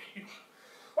preserve you.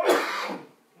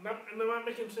 Am I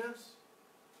making sense?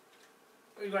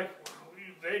 He's like, well,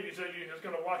 David said he's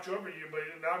going to watch over you, but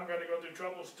now I'm going to go through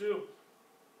troubles too.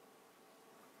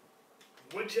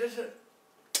 Which is it?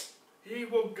 He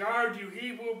will guard you.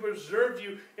 He will preserve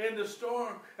you in the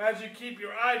storm. As you keep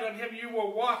your eyes on Him, you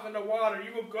will walk on the water.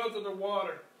 You will go through the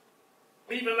water.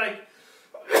 Even like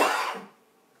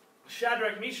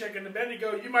Shadrach, Meshach, and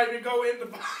Abednego, you might even go in the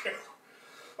fire.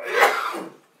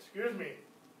 Excuse me.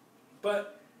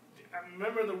 But I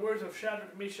remember the words of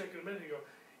Shadrach, Meshach, and Abednego.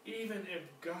 Even if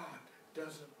God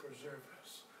doesn't preserve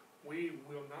us, we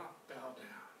will not bow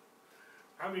down.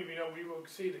 I mean, we will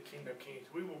see the King of Kings.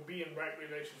 We will be in right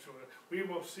relationship with him. We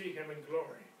will see him in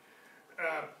glory.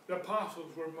 The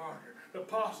apostles were martyred. The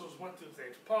apostles went through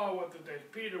things. Paul went through things.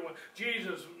 Peter went.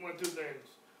 Jesus went through things.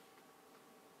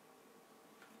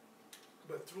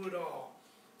 But through it all,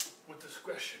 with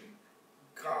discretion,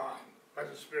 God, by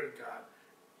the Spirit of God,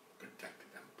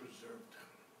 protected them, preserved them.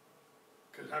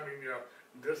 Because,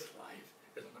 this life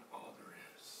is not all there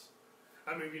is.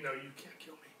 You can't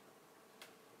kill me.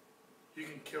 You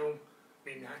can kill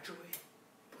me naturally,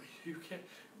 but you can't.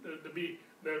 To be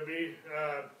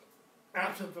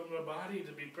absent from the body,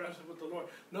 to be present with the Lord.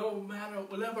 No matter,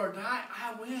 live or die,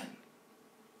 I win.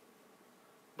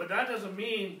 But that doesn't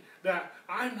mean that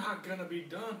I'm not going to be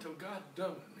done till God's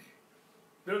done with me.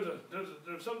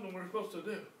 There's something we're supposed to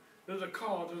do. There's a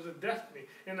call, there's a destiny.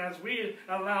 And as we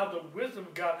allow the wisdom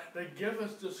of God to give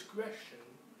us discretion,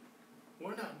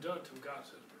 we're not done till God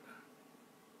says we're done.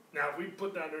 Now, if we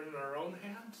put that in our own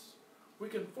hands, we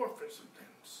can forfeit some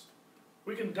things.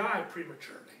 We can die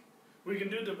prematurely. We can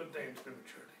do different things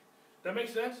prematurely. That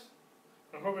makes sense?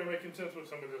 I'm hoping I'm making sense with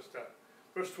some of this stuff.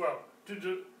 Verse 12.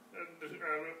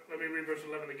 Let me read verse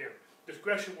 11 again.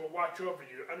 Discretion will watch over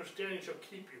you. Understanding shall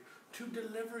keep you to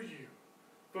deliver you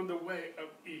from the way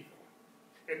of evil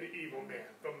and the evil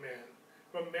man,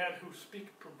 from men who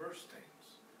speak perverse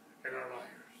things and are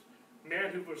liars,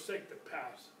 men who forsake the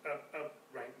paths of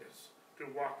uprightness, to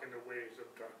walk in the ways of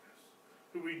darkness,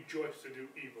 who rejoice to do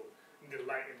evil and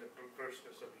delight in the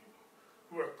perverseness of evil,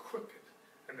 who are crooked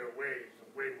in their ways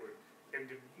and wayward and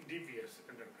devious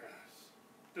in their paths.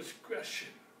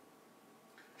 Discretion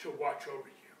shall watch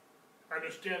over you.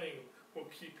 Understanding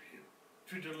will keep you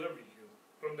to deliver you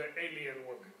from the alien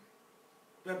woman,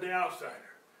 from the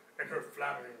outsider and her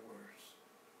flattering words,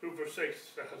 who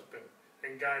forsakes the husband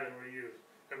and guide of her youth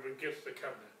and forgets the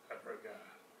covenant of her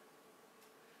God.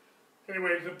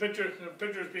 Anyway, the picture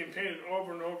is being painted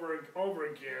over and over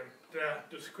again that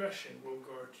discretion will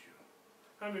guard you.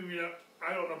 I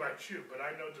don't know about you, but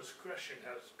I know discretion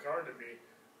has guarded me.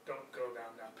 Don't go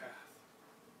down that path.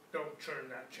 Don't turn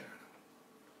that channel.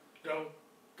 Don't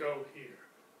go here.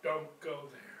 Don't go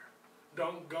there.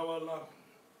 Don't go alone.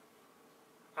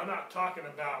 I'm not talking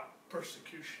about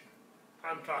persecution.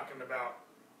 I'm talking about,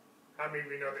 the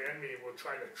enemy will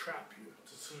try to trap you,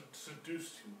 to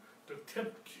seduce you, to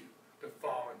tempt you to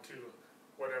fall into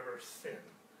whatever sin.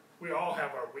 We all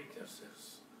have our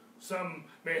weaknesses. Some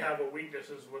may have a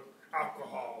weaknesses with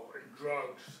alcohol and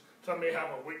drugs. Some may have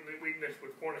a weakness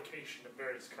with fornication of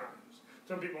various kinds.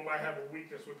 Some people might have a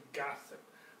weakness with gossip.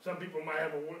 Some people might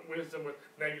have a wisdom with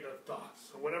negative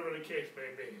thoughts, or whatever the case may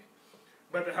be.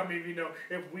 But how many of you know,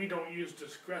 if we don't use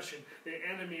discretion, the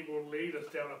enemy will lead us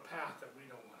down a path that we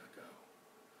don't want to go,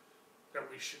 that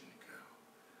we shouldn't go.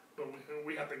 But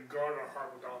we have to guard our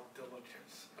heart with all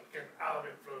diligence, and out of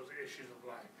it flows the issues of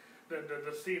life.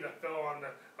 The seed that fell on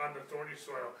the thorny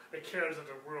soil, the cares of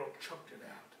the world choked it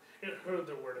out. It heard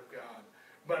the word of God,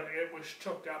 but it was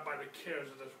choked out by the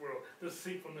cares of this world, the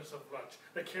deceitfulness of lust,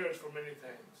 the cares for many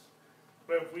things.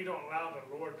 But if we don't allow the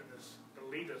Lord to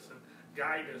lead us and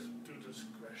guide us through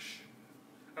discretion,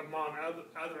 among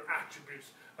other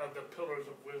attributes of the pillars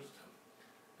of wisdom,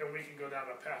 then we can go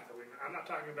down a path that I'm not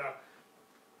talking about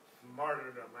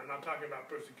martyrdom. I'm not talking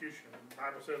about persecution. The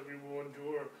Bible says we will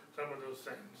endure some of those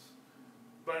things.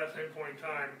 But at the same point in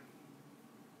time,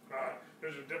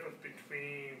 there's a difference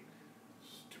between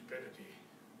stupidity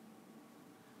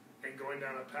and going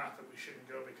down a path that we shouldn't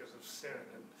go because of sin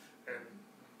and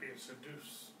being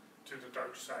seduced to the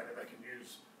dark side, if I can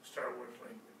use Star Wars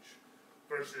language,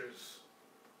 versus,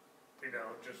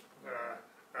 just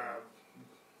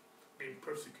being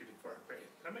persecuted for our faith.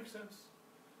 That makes sense?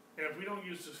 And if we don't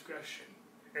use discretion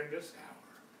in this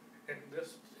hour, in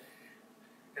this day,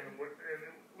 and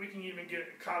we can even get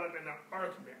caught up in an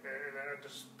argument and a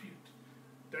dispute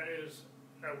that is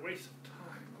a waste of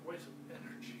time, a waste of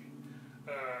energy,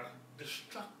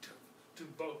 destructive to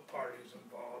both parties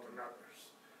involved and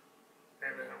others.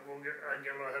 And I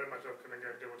get a little ahead of myself because I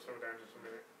got to deal with some of that in just a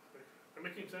minute. That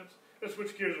making sense? Let's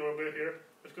switch gears a little bit here.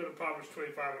 Let's go to Proverbs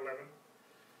 25:11.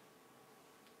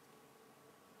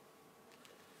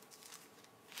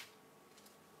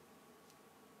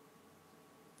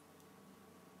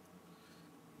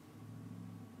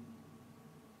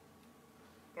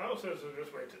 The Bible says it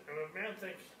this way, and if a man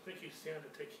think he stand,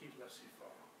 to take heed lest he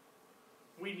fall.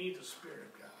 We need the Spirit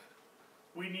of God.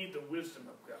 We need the wisdom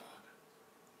of God.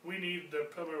 We need the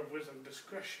pillar of wisdom,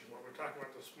 discretion, what we're talking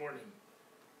about this morning.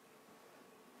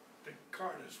 To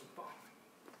guard us from falling.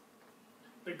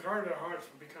 To guard our hearts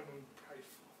from becoming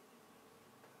prideful.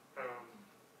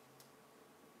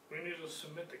 We need to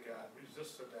submit to God,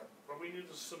 resist the devil, but we need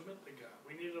to submit to God.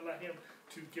 We need to let Him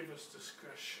to give us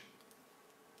discretion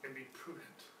and be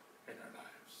prudent in our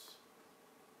lives.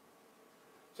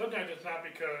 Sometimes it's not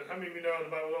because, how many of you know the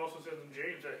Bible also says in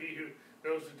James that he who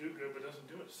knows to do good but doesn't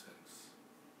do it sins.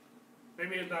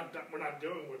 Maybe it's not, we're not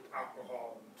dealing with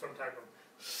alcohol and some type of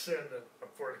sin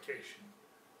of fornication,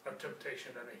 of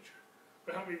temptation of nature.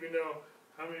 But how many of you know,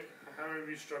 how many of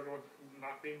you struggle with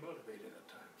not being motivated at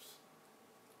times?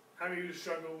 How many of you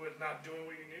struggle with not doing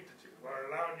what you need to do, or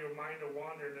allowing your mind to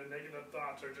wander into negative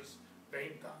thoughts or just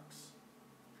vain thoughts?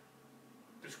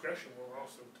 Discretion will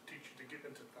also teach you to get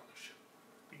into fellowship,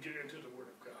 to get into the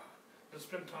Word of God, to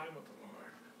spend time with the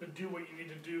Lord, to do what you need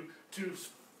to do to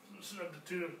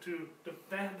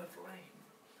defend the flame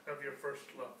of your first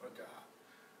love for God.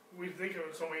 We think of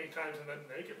it so many times in a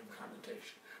negative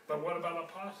connotation, but what about a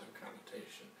positive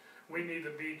connotation? We need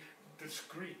to be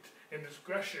discreet and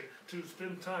discretion to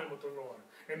spend time with the Lord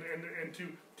and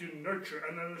to nurture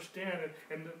and understand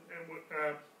and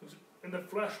in the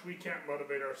flesh we can't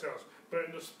motivate ourselves, but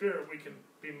in the spirit we can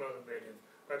be motivated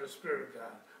by the Spirit of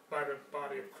God, by the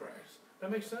body of Christ. That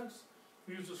makes sense?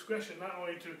 Use discretion not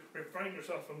only to refrain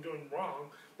yourself from doing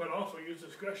wrong, but also use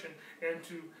discretion and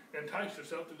to entice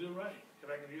yourself to do right. If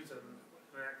I can use that,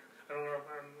 I don't know if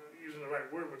I'm using the right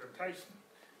word with enticement,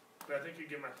 but I think you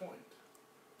get my point.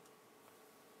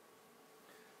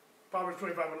 Proverbs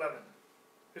 25:11.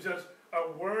 It says,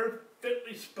 a word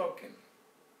fitly spoken.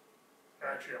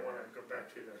 Actually, I want to go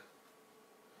back to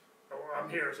I'm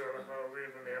here, so I'll read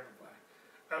it from the Amplified.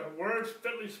 A word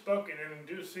fitly spoken in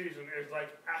due season is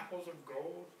like apples of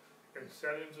gold and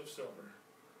settings of silver.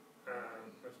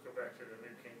 Let's go back to the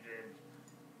New King James.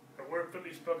 A word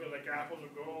fitly spoken like apples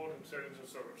of gold and settings of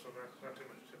silver, so that's not too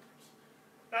much difference.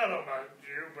 I don't know about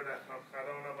you, but I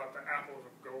don't know about the apples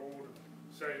of gold and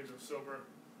settings of silver.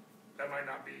 That might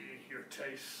not be your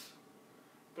taste.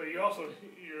 But you also,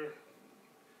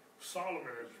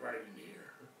 Solomon is writing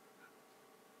here.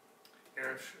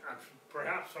 And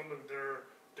perhaps some of their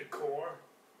decor,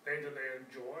 things that they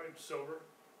enjoyed, silver,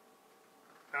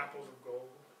 apples of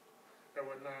gold, and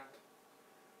whatnot.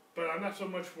 But I'm not so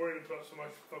much worried about so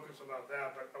much focus about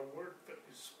that, but a word that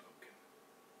is spoken.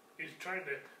 He's trying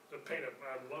to paint a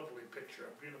lovely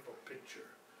picture, a beautiful picture.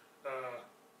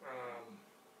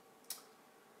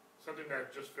 Something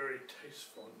that's just very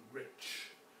tasteful and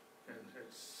rich,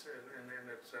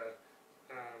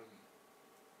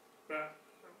 but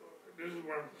this is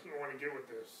what I want to get with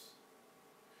this.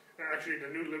 Actually, the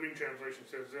New Living Translation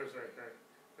says this.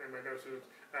 In my notes,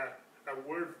 a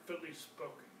word fitly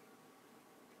spoken,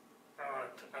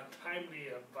 a timely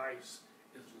advice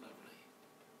is lovely.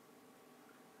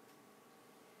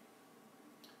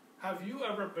 Have you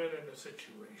ever been in a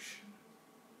situation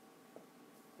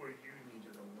where you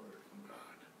needed a word from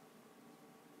God?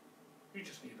 You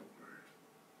just need a word.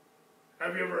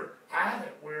 Have you ever had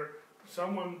it where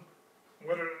someone,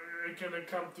 whether it can have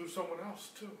come through someone else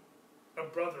too, a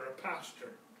brother, a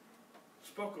pastor,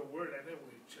 spoke a word and it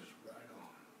was just right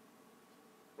on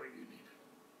what you needed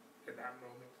in that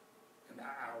moment, in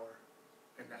that hour,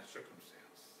 in that circumstance.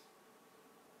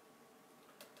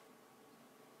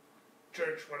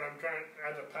 Church, when I'm trying,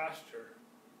 as a pastor,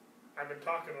 I've been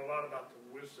talking a lot about the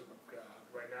wisdom of God.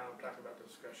 Right now I'm talking about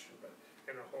discussion, but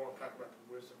in a whole I'm talking about the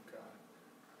wisdom of God.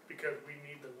 Because we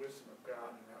need the wisdom of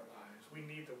God in our lives. We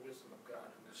need the wisdom of God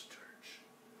in this church.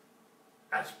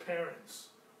 As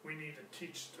parents, we need to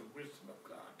teach the wisdom of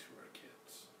God to our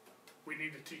kids. We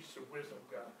need to teach the wisdom of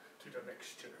God to the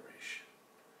next generation.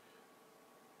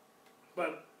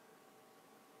 But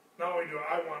not only do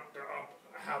I want to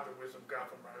have the wisdom of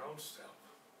God for my own self,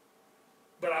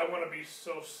 but I want to be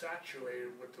so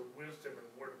saturated with the wisdom and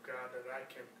word of God that I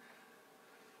can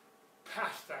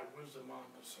pass that wisdom on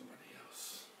to somebody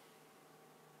else.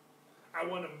 I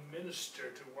want to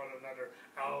minister to one another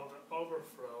out of the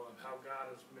overflow of how God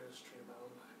is ministering in my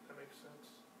own life. That makes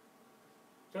sense?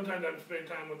 Sometimes I'm spending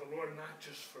time with the Lord not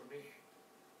just for me,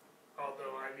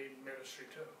 although I need ministry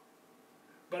too.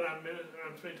 But I'm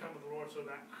spending time with the Lord so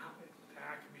that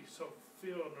I can be so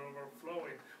filled and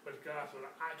overflowing with God so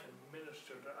that I can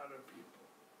minister to other people.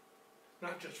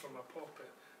 Not just from a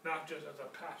pulpit, not just as a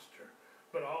pastor,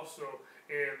 but also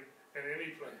in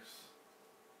any place.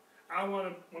 I want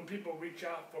to, when people reach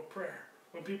out for prayer,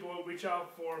 when people reach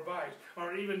out for advice,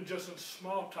 or even just in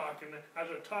small talk, and as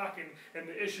they're talking and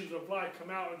the issues of life come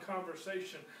out in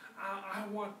conversation, I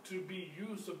want to be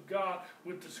used of God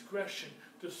with discretion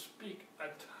to speak a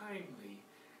timely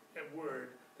word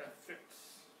that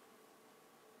fits.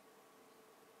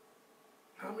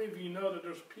 How many of you know that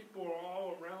there's people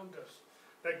all around us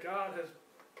that God has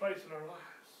place in our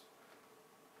lives.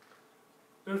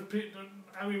 There's people,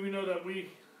 I mean, we know that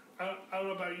I don't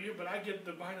know about you, but I get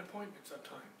divine appointments at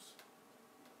times.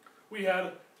 We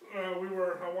had, we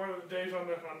were, one of the days on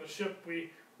the ship,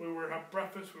 we were having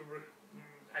breakfast, we were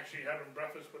actually having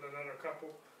breakfast with another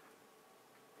couple.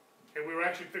 And we were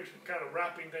actually fixing, kind of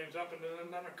wrapping things up, and then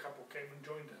another couple came and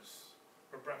joined us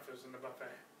for breakfast in the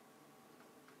buffet.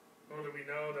 Little did we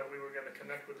know that we were going to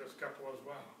connect with this couple as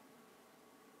well.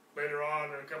 Later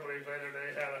on, a couple of days later,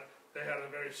 they had a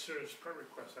very serious prayer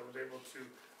request I was able to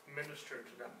minister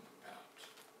to them about.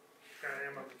 Here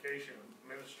I am on vacation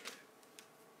ministering.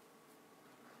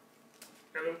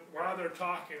 And while they're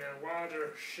talking and while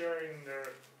they're sharing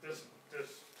this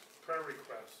prayer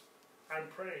request,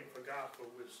 I'm praying for God for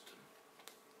wisdom.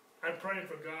 I'm praying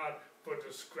for God for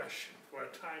discretion, for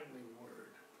a timely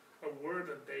word, a word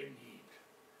that they need.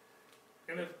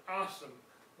 And it's awesome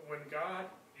when God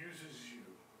uses you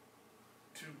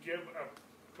to give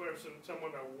a person,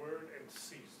 someone, a word in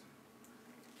season,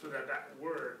 so that that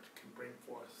word can bring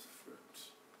forth fruit.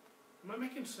 Am I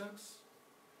making sense?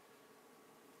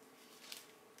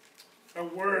 A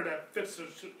word that fits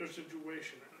their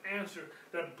situation, an answer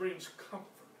that brings comfort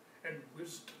and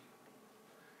wisdom.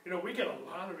 You know, we get a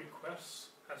lot of requests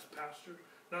as pastors,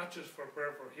 not just for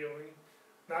prayer for healing,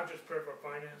 not just prayer for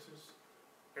finances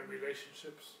and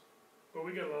relationships, but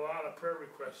we get a lot of prayer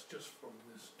requests just for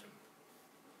wisdom.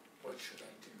 What should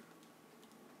I do?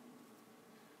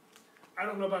 I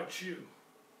don't know about you,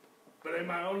 but in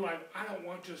my own life, I don't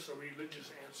want just a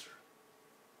religious answer.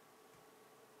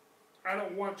 I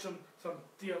don't want some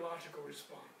theological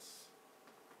response.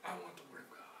 I want the Word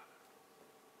of God.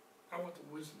 I want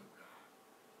the wisdom of God.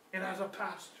 And as a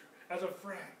pastor, as a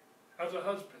friend, as a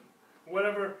husband,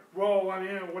 whatever role I'm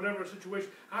in, whatever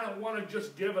situation, I don't want to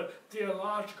just give a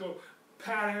theological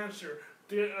pat answer,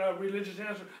 religious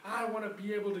answer. I want to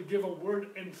be able to give a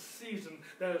word in season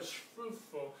that is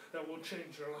fruitful, that will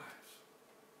change their lives.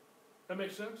 That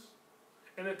makes sense?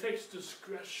 And it takes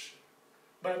discretion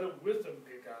by the wisdom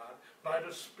of God, by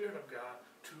the Spirit of God,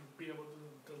 to be able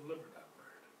to deliver that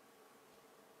word.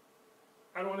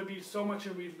 I don't want to be so much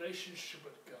in relationship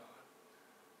with God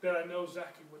that I know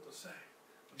exactly what to say.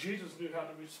 Jesus knew how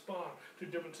to respond to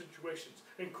different situations,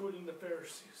 including the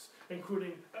Pharisees,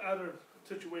 including other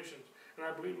situations. And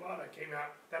I believe a lot of that came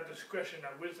out, that discretion,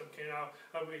 that wisdom came out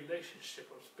of a relationship,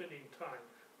 of spending time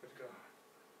with God.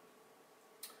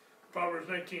 Proverbs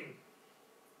 19,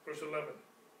 verse 11.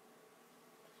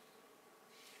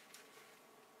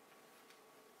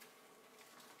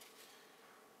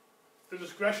 The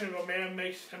discretion of a man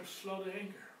makes him slow to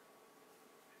anger,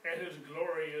 and his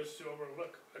glory is to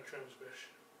overlook a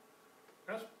transgression.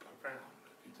 That's profound,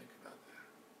 if you think about that.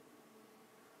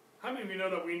 How many of you know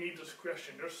that we need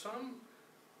discretion? There's some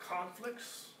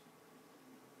conflicts,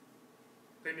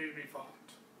 they need to be fought.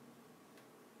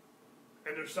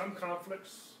 And there's some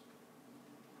conflicts,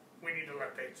 we need to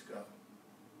let things go.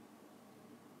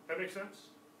 That makes sense?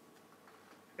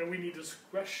 And we need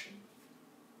discretion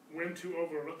when to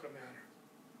overlook a matter.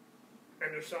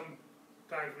 And there's some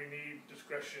times we need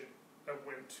discretion of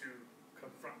when to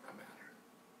confront a matter.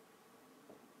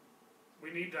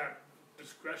 We need that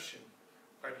discretion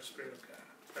by the Spirit of God.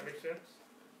 That makes sense?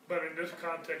 But in this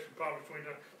context of Proverbs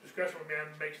 29, discretion of man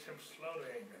makes him slow to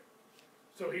anger.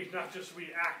 So he's not just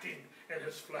reacting in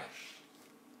his flesh,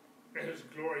 and his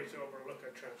glory to overlook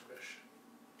a transgression.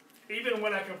 Even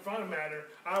when I confront a matter,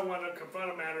 I want to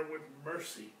confront a matter with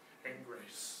mercy and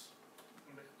grace.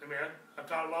 Amen? I've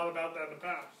taught a lot about that in the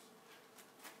past.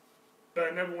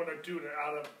 But I never want to do it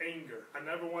out of anger. I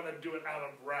never want to do it out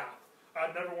of wrath. I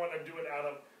never want to do it out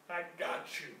of, I got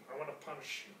you. I want to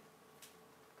punish you.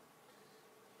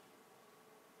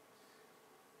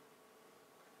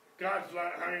 God's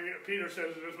love, Peter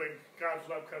says it this way, God's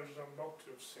love covers a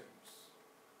multitude of sins.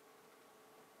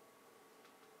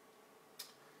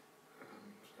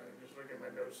 Sorry, just look at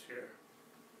my notes here.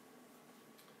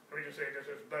 Let me just say this,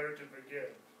 it's better to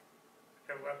forgive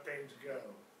and let things go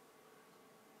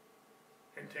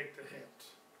and take the hit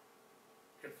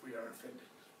if we are offended.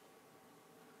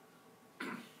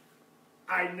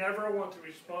 I never want to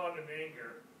respond in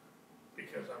anger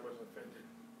because I was offended.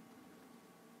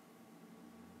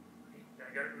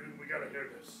 We got to hear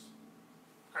this.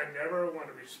 I never want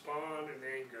to respond in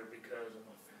anger because of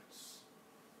offense.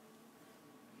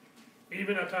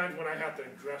 Even at times when I have to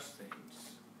address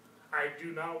things, I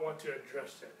do not want to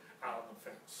address it out of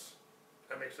offense.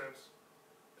 That makes sense?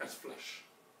 That's flesh.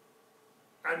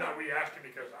 I'm not reacting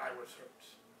because I was hurt.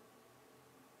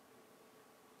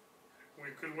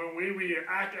 Because when we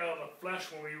react out of the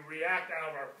flesh, when we react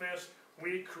out of our offense,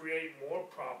 we create more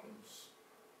problems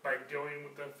by dealing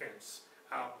with the offense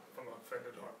out from an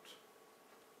offended heart.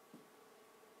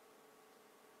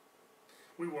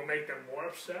 We will make them more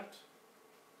upset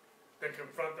than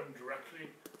confront them directly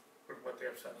with what they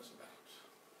upset us about.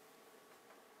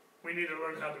 We need to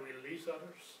learn how to release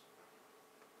others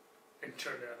and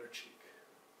turn the other cheek.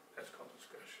 That's called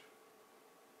discretion.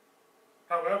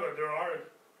 However,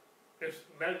 if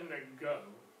letting it go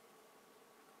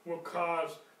will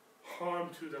cause harm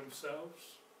to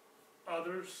themselves,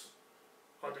 others,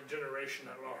 or the generation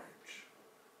at large.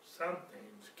 Some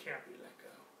things can't be let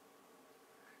go.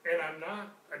 And I'm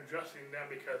not addressing them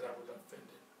because I was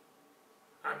offended.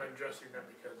 I'm addressing them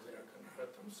because they are going to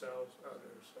hurt themselves,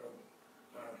 others, or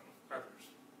others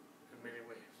in many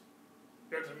ways.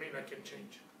 Doesn't mean I can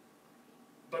change it.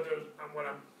 But what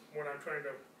I'm trying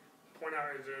to point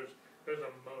out is there's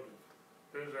a motive.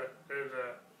 There's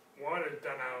a one is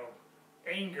done out of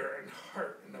anger and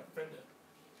hurt and offended,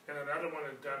 and another one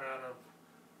is done out of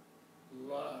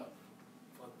love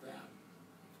for them,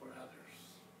 for others.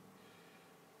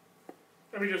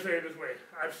 Let me just say it this way: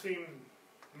 I've seen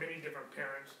many different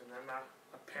parents, and I'm not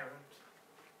a parent,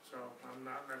 so I'm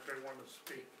not necessarily one to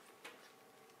speak.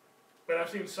 But I've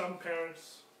seen some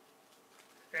parents,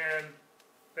 and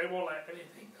they won't let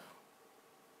anything go.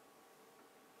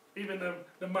 Even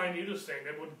the minutest thing,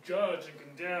 they will judge and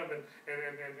condemn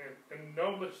and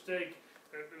no mistake.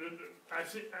 I've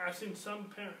seen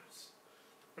some parents.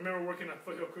 I remember working at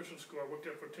Foothill Christian School. I worked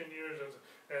there for 10 years as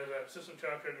an assistant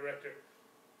child care director.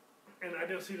 And I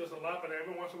didn't see this a lot, but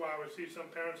every once in a while I would see some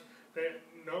parents,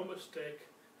 no mistake,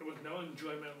 there was no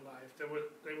enjoyment in life. They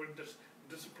were just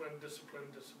discipline.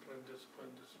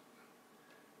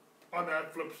 On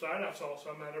that flip side, I saw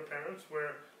some other parents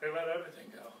where they let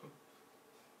everything go.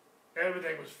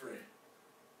 Everything was free.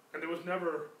 And there was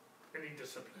never any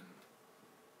discipline.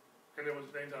 And there was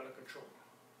things out of control.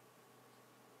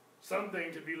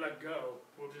 Something to be let go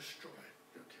will destroy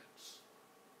your kids.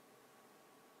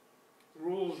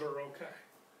 Rules are okay.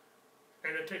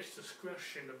 And it takes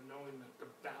discretion of knowing that the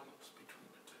balance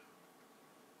between the two.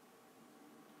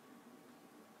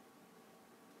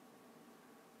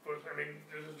 But, I mean,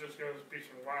 this is just going to be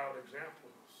some wild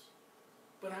examples.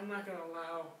 But I'm not going to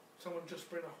allow someone just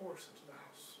bring a horse into the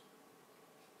house.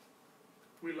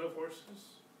 We love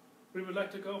horses. We would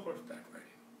like to go horseback riding.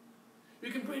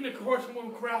 You can bring the horse and we'll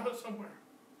corral it somewhere.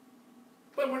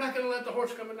 But we're not going to let the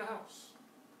horse come in the house.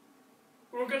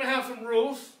 We're going to have some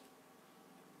rules.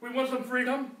 We want some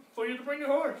freedom for you to bring your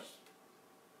horse.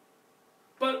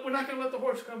 But we're not going to let the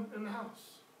horse come in the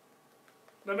house.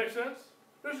 That make sense?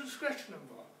 There's discretion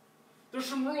involved. There's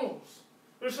some rules.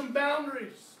 There's some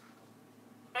boundaries.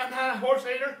 I'm not a horse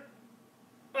hater.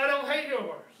 I don't hate your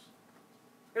horse.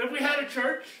 And if we had a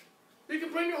church, you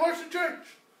can bring your horse to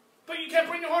church. But you can't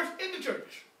bring your horse into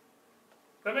church.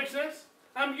 That makes sense?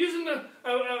 I'm using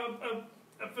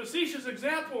a facetious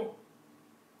example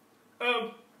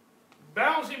of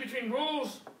balancing between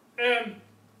rules and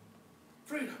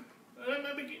freedom. Am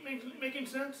I making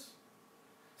sense?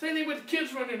 Same thing with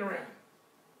kids running around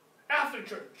after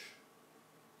church.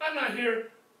 I'm not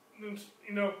here,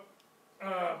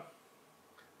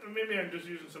 maybe I'm just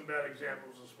using some bad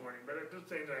examples this morning, but it's the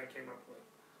things that I came up with.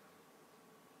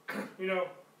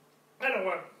 I don't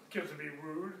want kids to be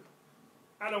rude.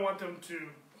 I don't want them to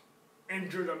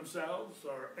injure themselves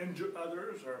or injure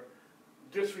others or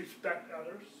disrespect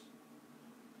others.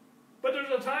 But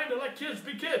there's a time to let kids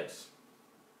be kids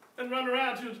and run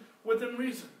around within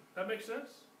reason. That makes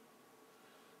sense?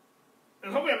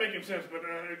 And hopefully I'm making sense, but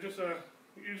just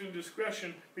using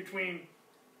discretion between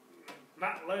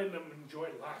not letting them enjoy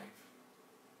life,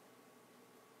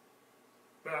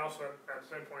 but also at the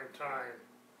same point in time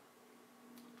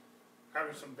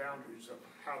having some boundaries of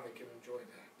how they can enjoy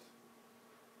that.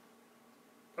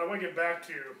 But I want to get back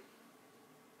to,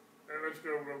 let's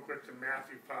go real quick to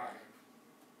Matthew 5.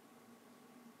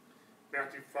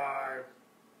 Matthew 5,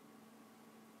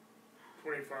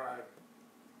 25.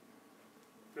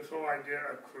 This whole idea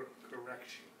of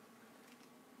correction.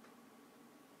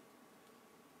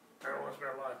 I don't want to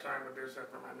spend a lot of time with this.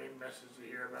 That's not my main message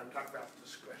here, but I'm talking about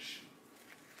discretion.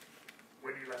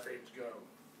 When you let things go,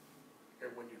 and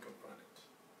when you confront it.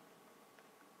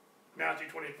 Matthew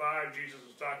 25, Jesus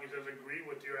is talking, he says, agree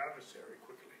with your adversary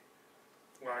quickly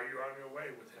while you're on your way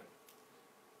with him.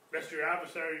 Lest your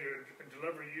adversary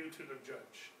deliver you to the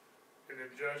judge, and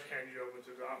the judge hand you over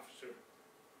to the officer,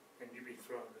 and you be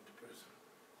thrown into prison.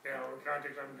 Now, in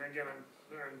context, I'm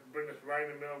bringing this right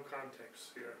in the middle of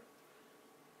context here.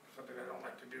 Something I don't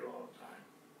like to do all the time.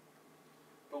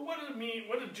 But what does it mean?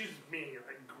 What does Jesus mean?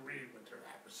 Agree with your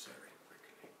adversary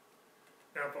quickly.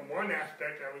 Now, from one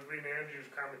aspect, I was reading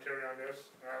Andrew's commentary on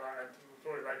this. I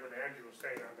really like what Andrew was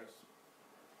saying on this.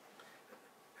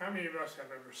 How many of us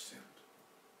have ever sinned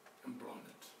and blown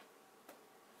it?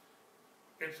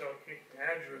 It's okay.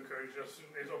 Andrew encouraged us.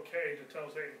 It's okay to tell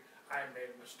Satan, I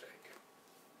made a mistake.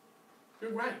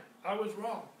 You're right. I was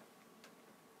wrong.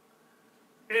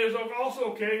 It is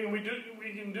also okay, and we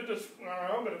can do this on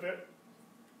our own benefit.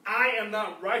 I am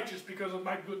not righteous because of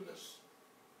my goodness.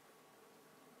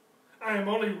 I am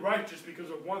only righteous because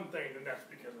of one thing, and that's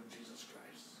because of Jesus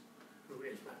Christ, who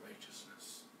is my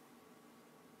righteousness.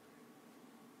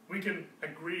 We can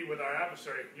agree with our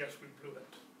adversary, yes, we blew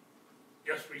it.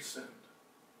 Yes, we sinned.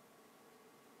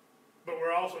 But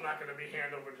we're also not going to be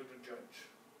handed over to the judge.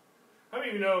 How many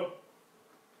of you know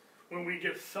when we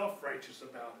get self-righteous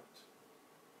about it,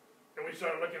 and we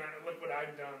start looking at it, look what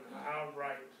I've done, how I'm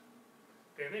right,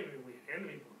 the enemy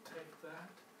will take that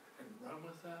and run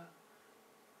with that.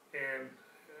 And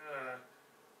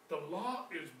the law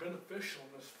is beneficial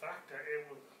in this fact that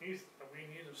we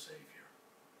need a Savior.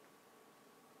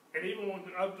 And even when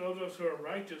those of us who are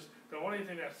righteous, the only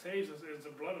thing that saves us is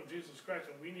the blood of Jesus Christ.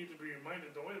 And we need to be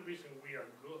reminded the only reason we are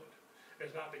good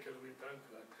is not because we've done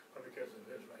good, but because of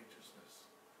His righteousness.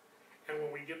 And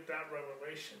when we get that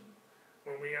revelation,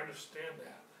 when we understand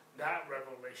that, that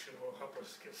revelation will help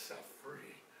us get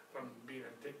self-free from being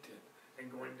addicted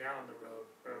and going down the road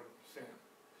of sin.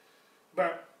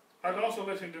 But I was also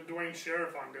listening to Dwayne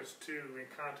Sheriff on this too,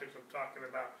 in context of talking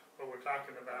about what we're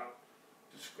talking about,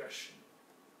 discretion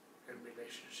in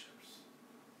relationships.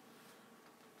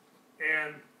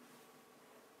 And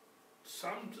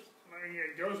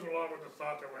it goes along with the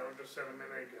thought that I just said a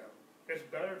minute ago. It's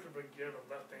better to forgive and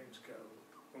let things go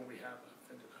when we have an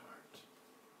offended heart.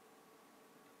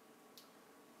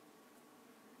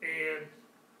 And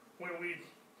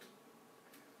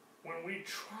when we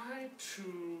try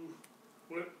to,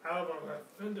 out of an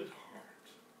offended heart,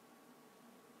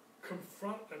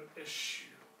 confront an issue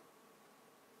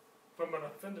from an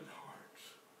offended heart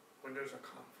when there's a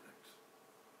conflict,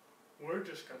 we're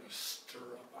just going to stir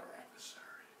up our adversary.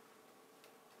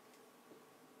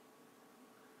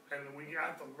 And we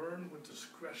have to learn with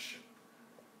discretion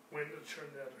when to turn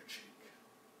the other cheek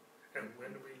and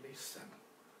when to release them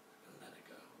and let it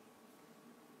go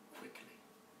quickly.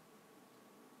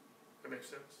 That makes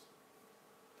sense?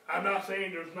 I'm not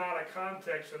saying there's not a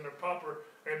context in the proper,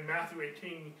 in Matthew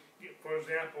 18, for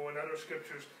example, and other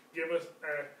scriptures give us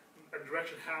a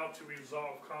direction how to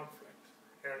resolve conflict.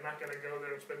 And I'm not going to go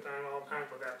there and spend all the time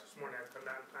with that this morning. I've done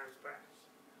that times past.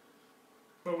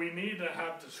 But we need to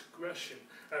have discretion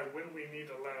when we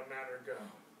need to let a matter go,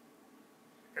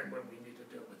 and when we need to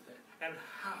deal with it, and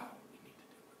how we need to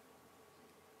deal with it.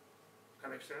 That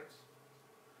makes sense?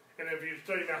 And if you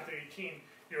study Matthew 18,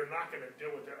 you're not going to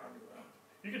deal with it on your own.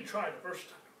 You can try the first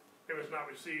time. If it's not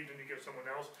received, then you get someone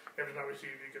else. If it's not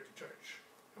received, you get the church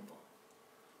involved.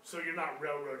 So you're not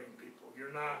railroading people.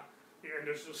 You're not, and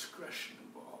there's discretion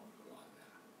involved in a lot of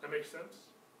that. That makes sense?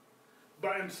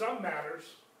 But in some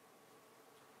matters,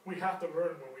 we have to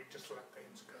learn when we just let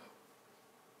things go.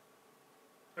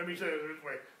 Let me say it this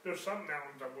way. There's some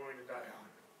mountains I'm willing to die on.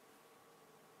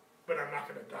 But I'm not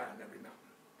going to die on every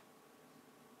mountain.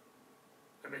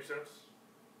 That makes sense?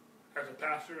 As a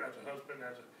pastor, as a husband,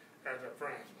 as a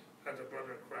friend, as a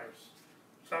brother in Christ,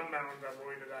 some mountains I'm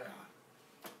willing to die on.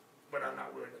 But I'm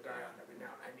not willing to die on every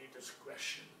mountain. I need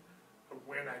discretion of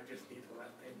when I just need to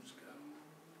let things go.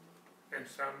 And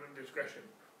some discretion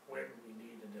when we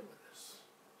need to deal with this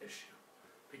issue.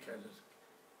 Because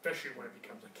especially when it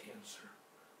becomes a cancer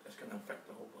that's going to affect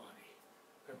the whole body,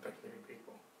 affect many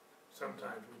people.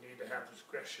 Sometimes we need to have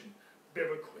discretion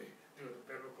biblically, do it the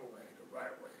biblical way, the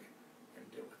right way, and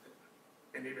deal with it.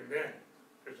 And even then,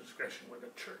 there's discretion when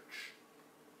the church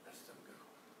lets them go.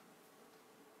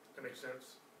 That makes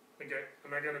sense? Okay,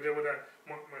 I'm not going to deal with that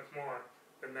much more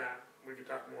than that. We can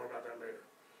talk more about that later.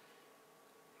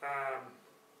 A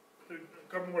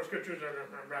couple more scriptures, and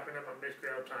I'm wrapping up. I'm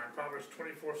basically out of time. Proverbs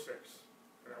 24:6.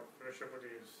 And I'll finish up with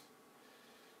these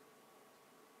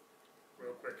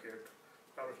real quick here.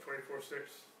 Proverbs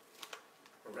 24:6.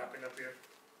 We're wrapping up here.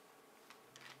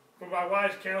 For by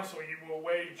wise counsel you will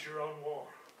wage your own war,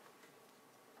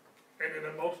 and in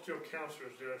a multitude of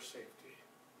counselors there is safety.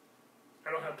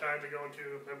 I don't have time to go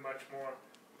into them much more,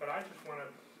 but I just want to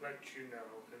let you know,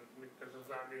 and this is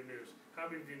not new news, how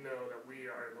many of you know that we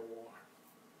are in a war?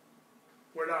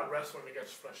 We're not wrestling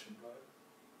against flesh and blood,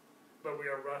 but we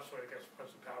are wrestling against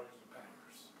principalities and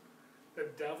powers. The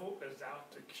devil is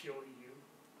out to kill you,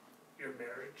 your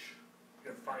marriage,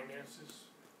 your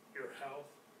finances, your health,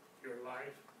 your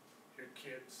life, your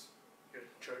kids, your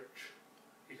church.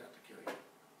 He's out to kill you.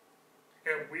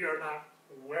 And we are not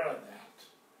aware of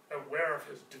that, aware of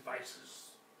his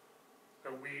devices,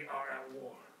 that we are at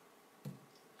war.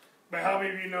 But how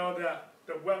many of you know that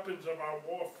the weapons of our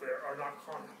warfare are not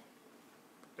carnal?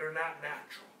 They're not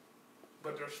natural,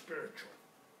 but they're spiritual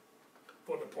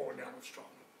for the pulling down of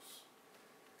strongholds.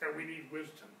 And we need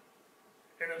wisdom.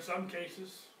 And in some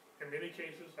cases, in many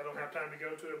cases, I don't have time to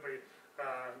go to it, but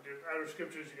there's other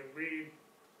scriptures you can read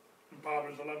in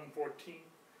Proverbs 11:14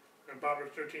 and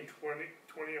Proverbs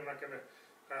 13:20. I'm not going to,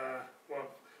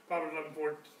 Proverbs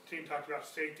 11:14 talks about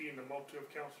safety in the multitude of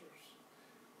counselors.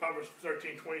 Proverbs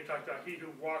 13:20 talks about he who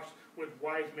walks with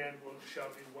wise men shall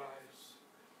be wise.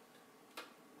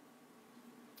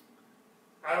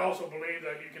 I also believe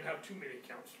that you can have too many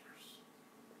counselors.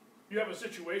 You have a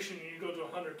situation and you go to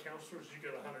 100 counselors, you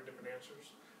get 100 different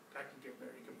answers. That can get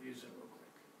very confusing real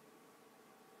quick.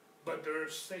 But there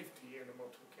is safety in the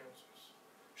multiple counselors.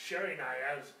 Sherry and I,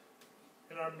 as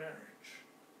in our marriage,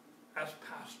 as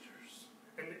pastors,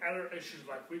 and other issues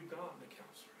like we've gone to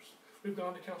counselors. We've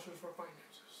gone to counselors for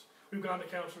finances. We've gone to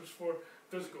counselors for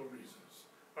physical reasons.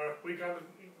 Or we've gone to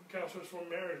counselors for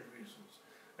marriage reasons.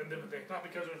 And different things. Not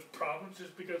because there's problems,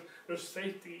 just because there's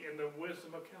safety in the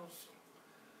wisdom of counsel.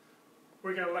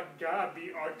 We're going to let God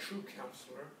be our true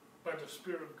counselor by the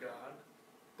Spirit of God.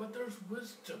 But there's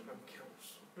wisdom in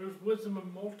counsel. There's wisdom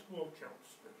in multiple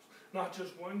counselors, not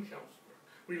just one counselor.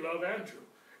 We love Andrew,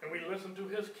 and we listen to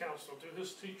his counsel, to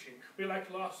his teaching. We like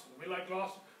Lawson. We like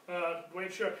Lawson, Dwayne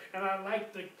Sher. And I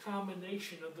like the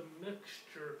combination of the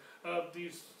mixture of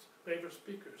these favorite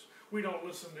speakers. We don't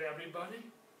listen to everybody.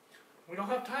 We don't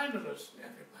have time to listen to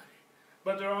everybody.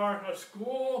 But there are a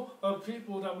school of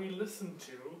people that we listen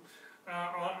to,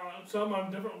 some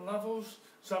on different levels,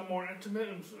 some more intimate,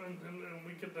 and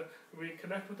we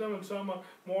connect with them, and some are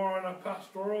more on a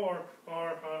pastoral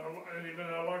or even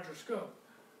a larger scope.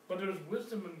 But there's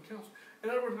wisdom in counsel. In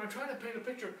other words, when I try to paint a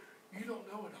picture, you don't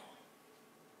know it all.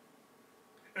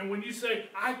 And when you say,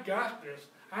 I got this,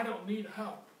 I don't need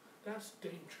help, that's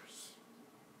dangerous.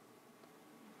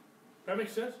 That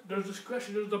makes sense? There's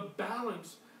discretion, there's a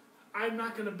balance. I'm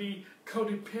not going to be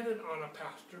codependent on a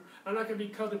pastor. I'm not going to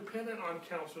be codependent on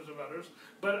counselors of others.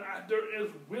 But there is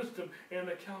wisdom in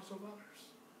the counsel of others.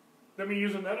 Let me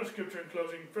use another scripture in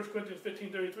closing. 1 Corinthians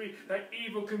 15:33, that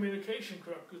evil communication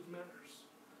corrupts good manners.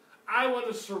 I want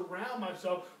to surround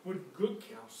myself with good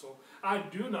counsel. I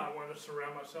do not want to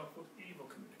surround myself with evil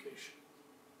communication.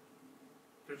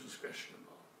 There's discretion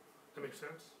involved. That makes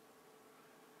sense?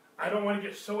 I don't want to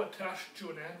get so attached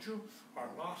to an Andrew or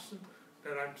Lawson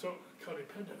that I'm so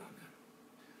codependent on them.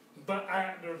 But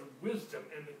there's wisdom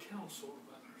in the counsel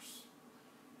of others.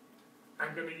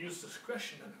 I'm going to use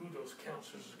discretion on who those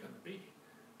counselors are going to be.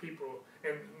 People,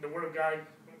 and the Word of God,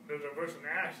 there's a verse in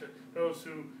Acts that those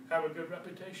who have a good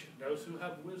reputation, those who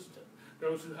have wisdom,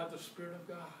 those who have the Spirit of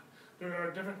God. There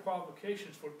are different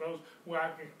qualifications for those who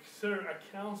I can consider a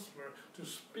counselor to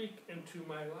speak into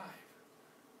my life.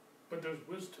 But there's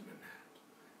wisdom in that.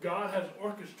 God has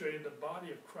orchestrated the body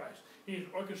of Christ. He has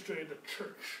orchestrated the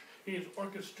church. He has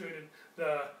orchestrated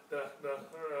the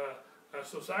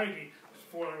society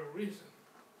for a reason.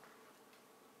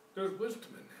 There's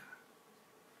wisdom in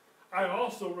that. I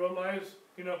also realize,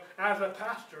 as a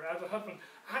pastor, as a husband,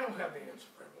 I don't have the answer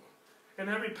for everyone. And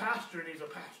every pastor needs a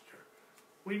pastor.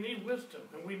 We need wisdom,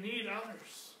 and we need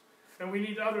others. And we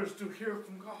need others to hear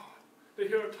from God, to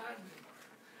hear a timely word.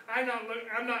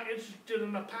 I'm not interested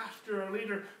in a pastor or a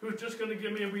leader who's just going to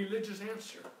give me a religious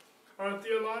answer or a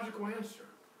theological answer.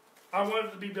 I want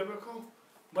it to be biblical,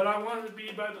 but I want it to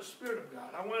be by the Spirit of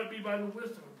God. I want it to be by the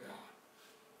wisdom of God.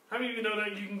 How many of you know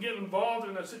that you can get involved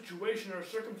in a situation or a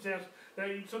circumstance that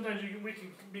sometimes we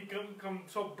can become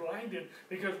so blinded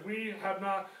because we have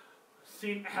not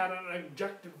had an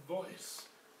objective voice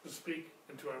to speak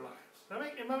into our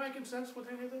lives? Am I making sense with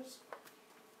any of this?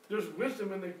 There's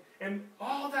wisdom in and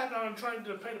all that I'm trying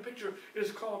to paint a picture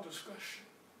is called discretion.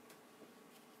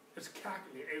 It's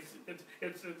calculating.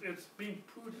 It's being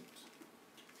prudent.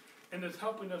 And it's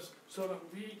helping us so that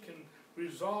we can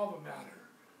resolve a matter.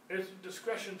 It's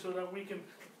discretion so that we can...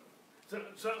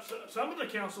 some of the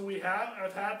counsel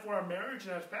I've had for our marriage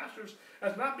and as pastors,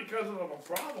 that's not because of a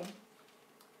problem.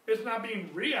 It's not being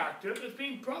reactive. It's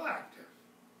being proactive.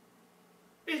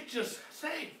 It's just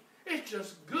safe. It's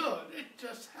just good. It's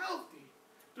just healthy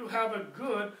to have a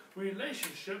good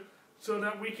relationship so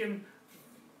that we can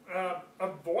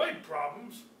avoid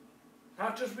problems,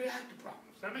 not just react to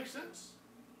problems. That makes sense?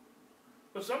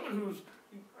 But someone who's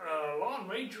Lone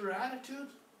Ranger attitude,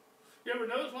 you ever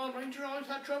notice Lone Ranger always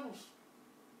had troubles?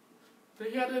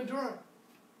 He had to endure.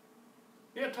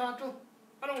 Yeah, Tonto,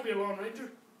 I don't want to be a Lone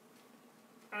Ranger.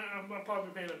 I'm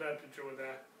probably painting a bad picture with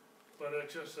that, but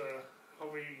it's just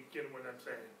hope we get what I'm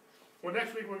saying. Well,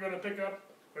 next week we're going to pick up.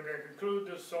 We're going to conclude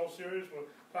this whole series.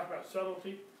 We'll talk about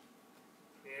subtlety,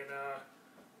 and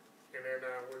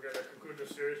then we're going to conclude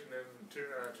this series. And then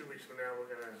 2 weeks from now, we're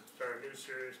going to start a new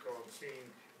series called "Seeing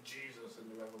Jesus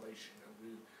in the Revelation," and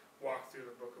we walk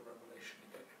through the book of Revelation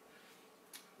together.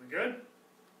 We good?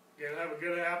 Again, have a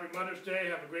good, happy Mother's Day.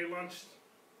 Have a great lunch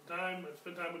time.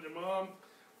 Spend time with your mom.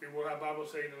 We will have Bible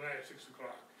study tonight at 6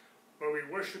 o'clock. Lord, we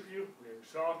worship you, we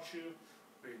exalt you,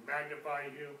 we magnify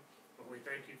you, and we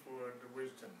thank you for the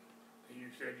wisdom that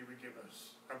you said you would give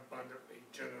us abundantly,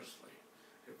 generously,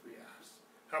 if we ask.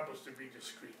 Help us to be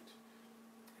discreet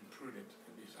and prudent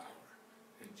in this hour.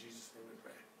 In Jesus' name we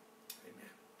pray.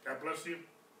 Amen. God bless you.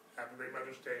 Have a great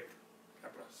Mother's Day.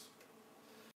 God bless.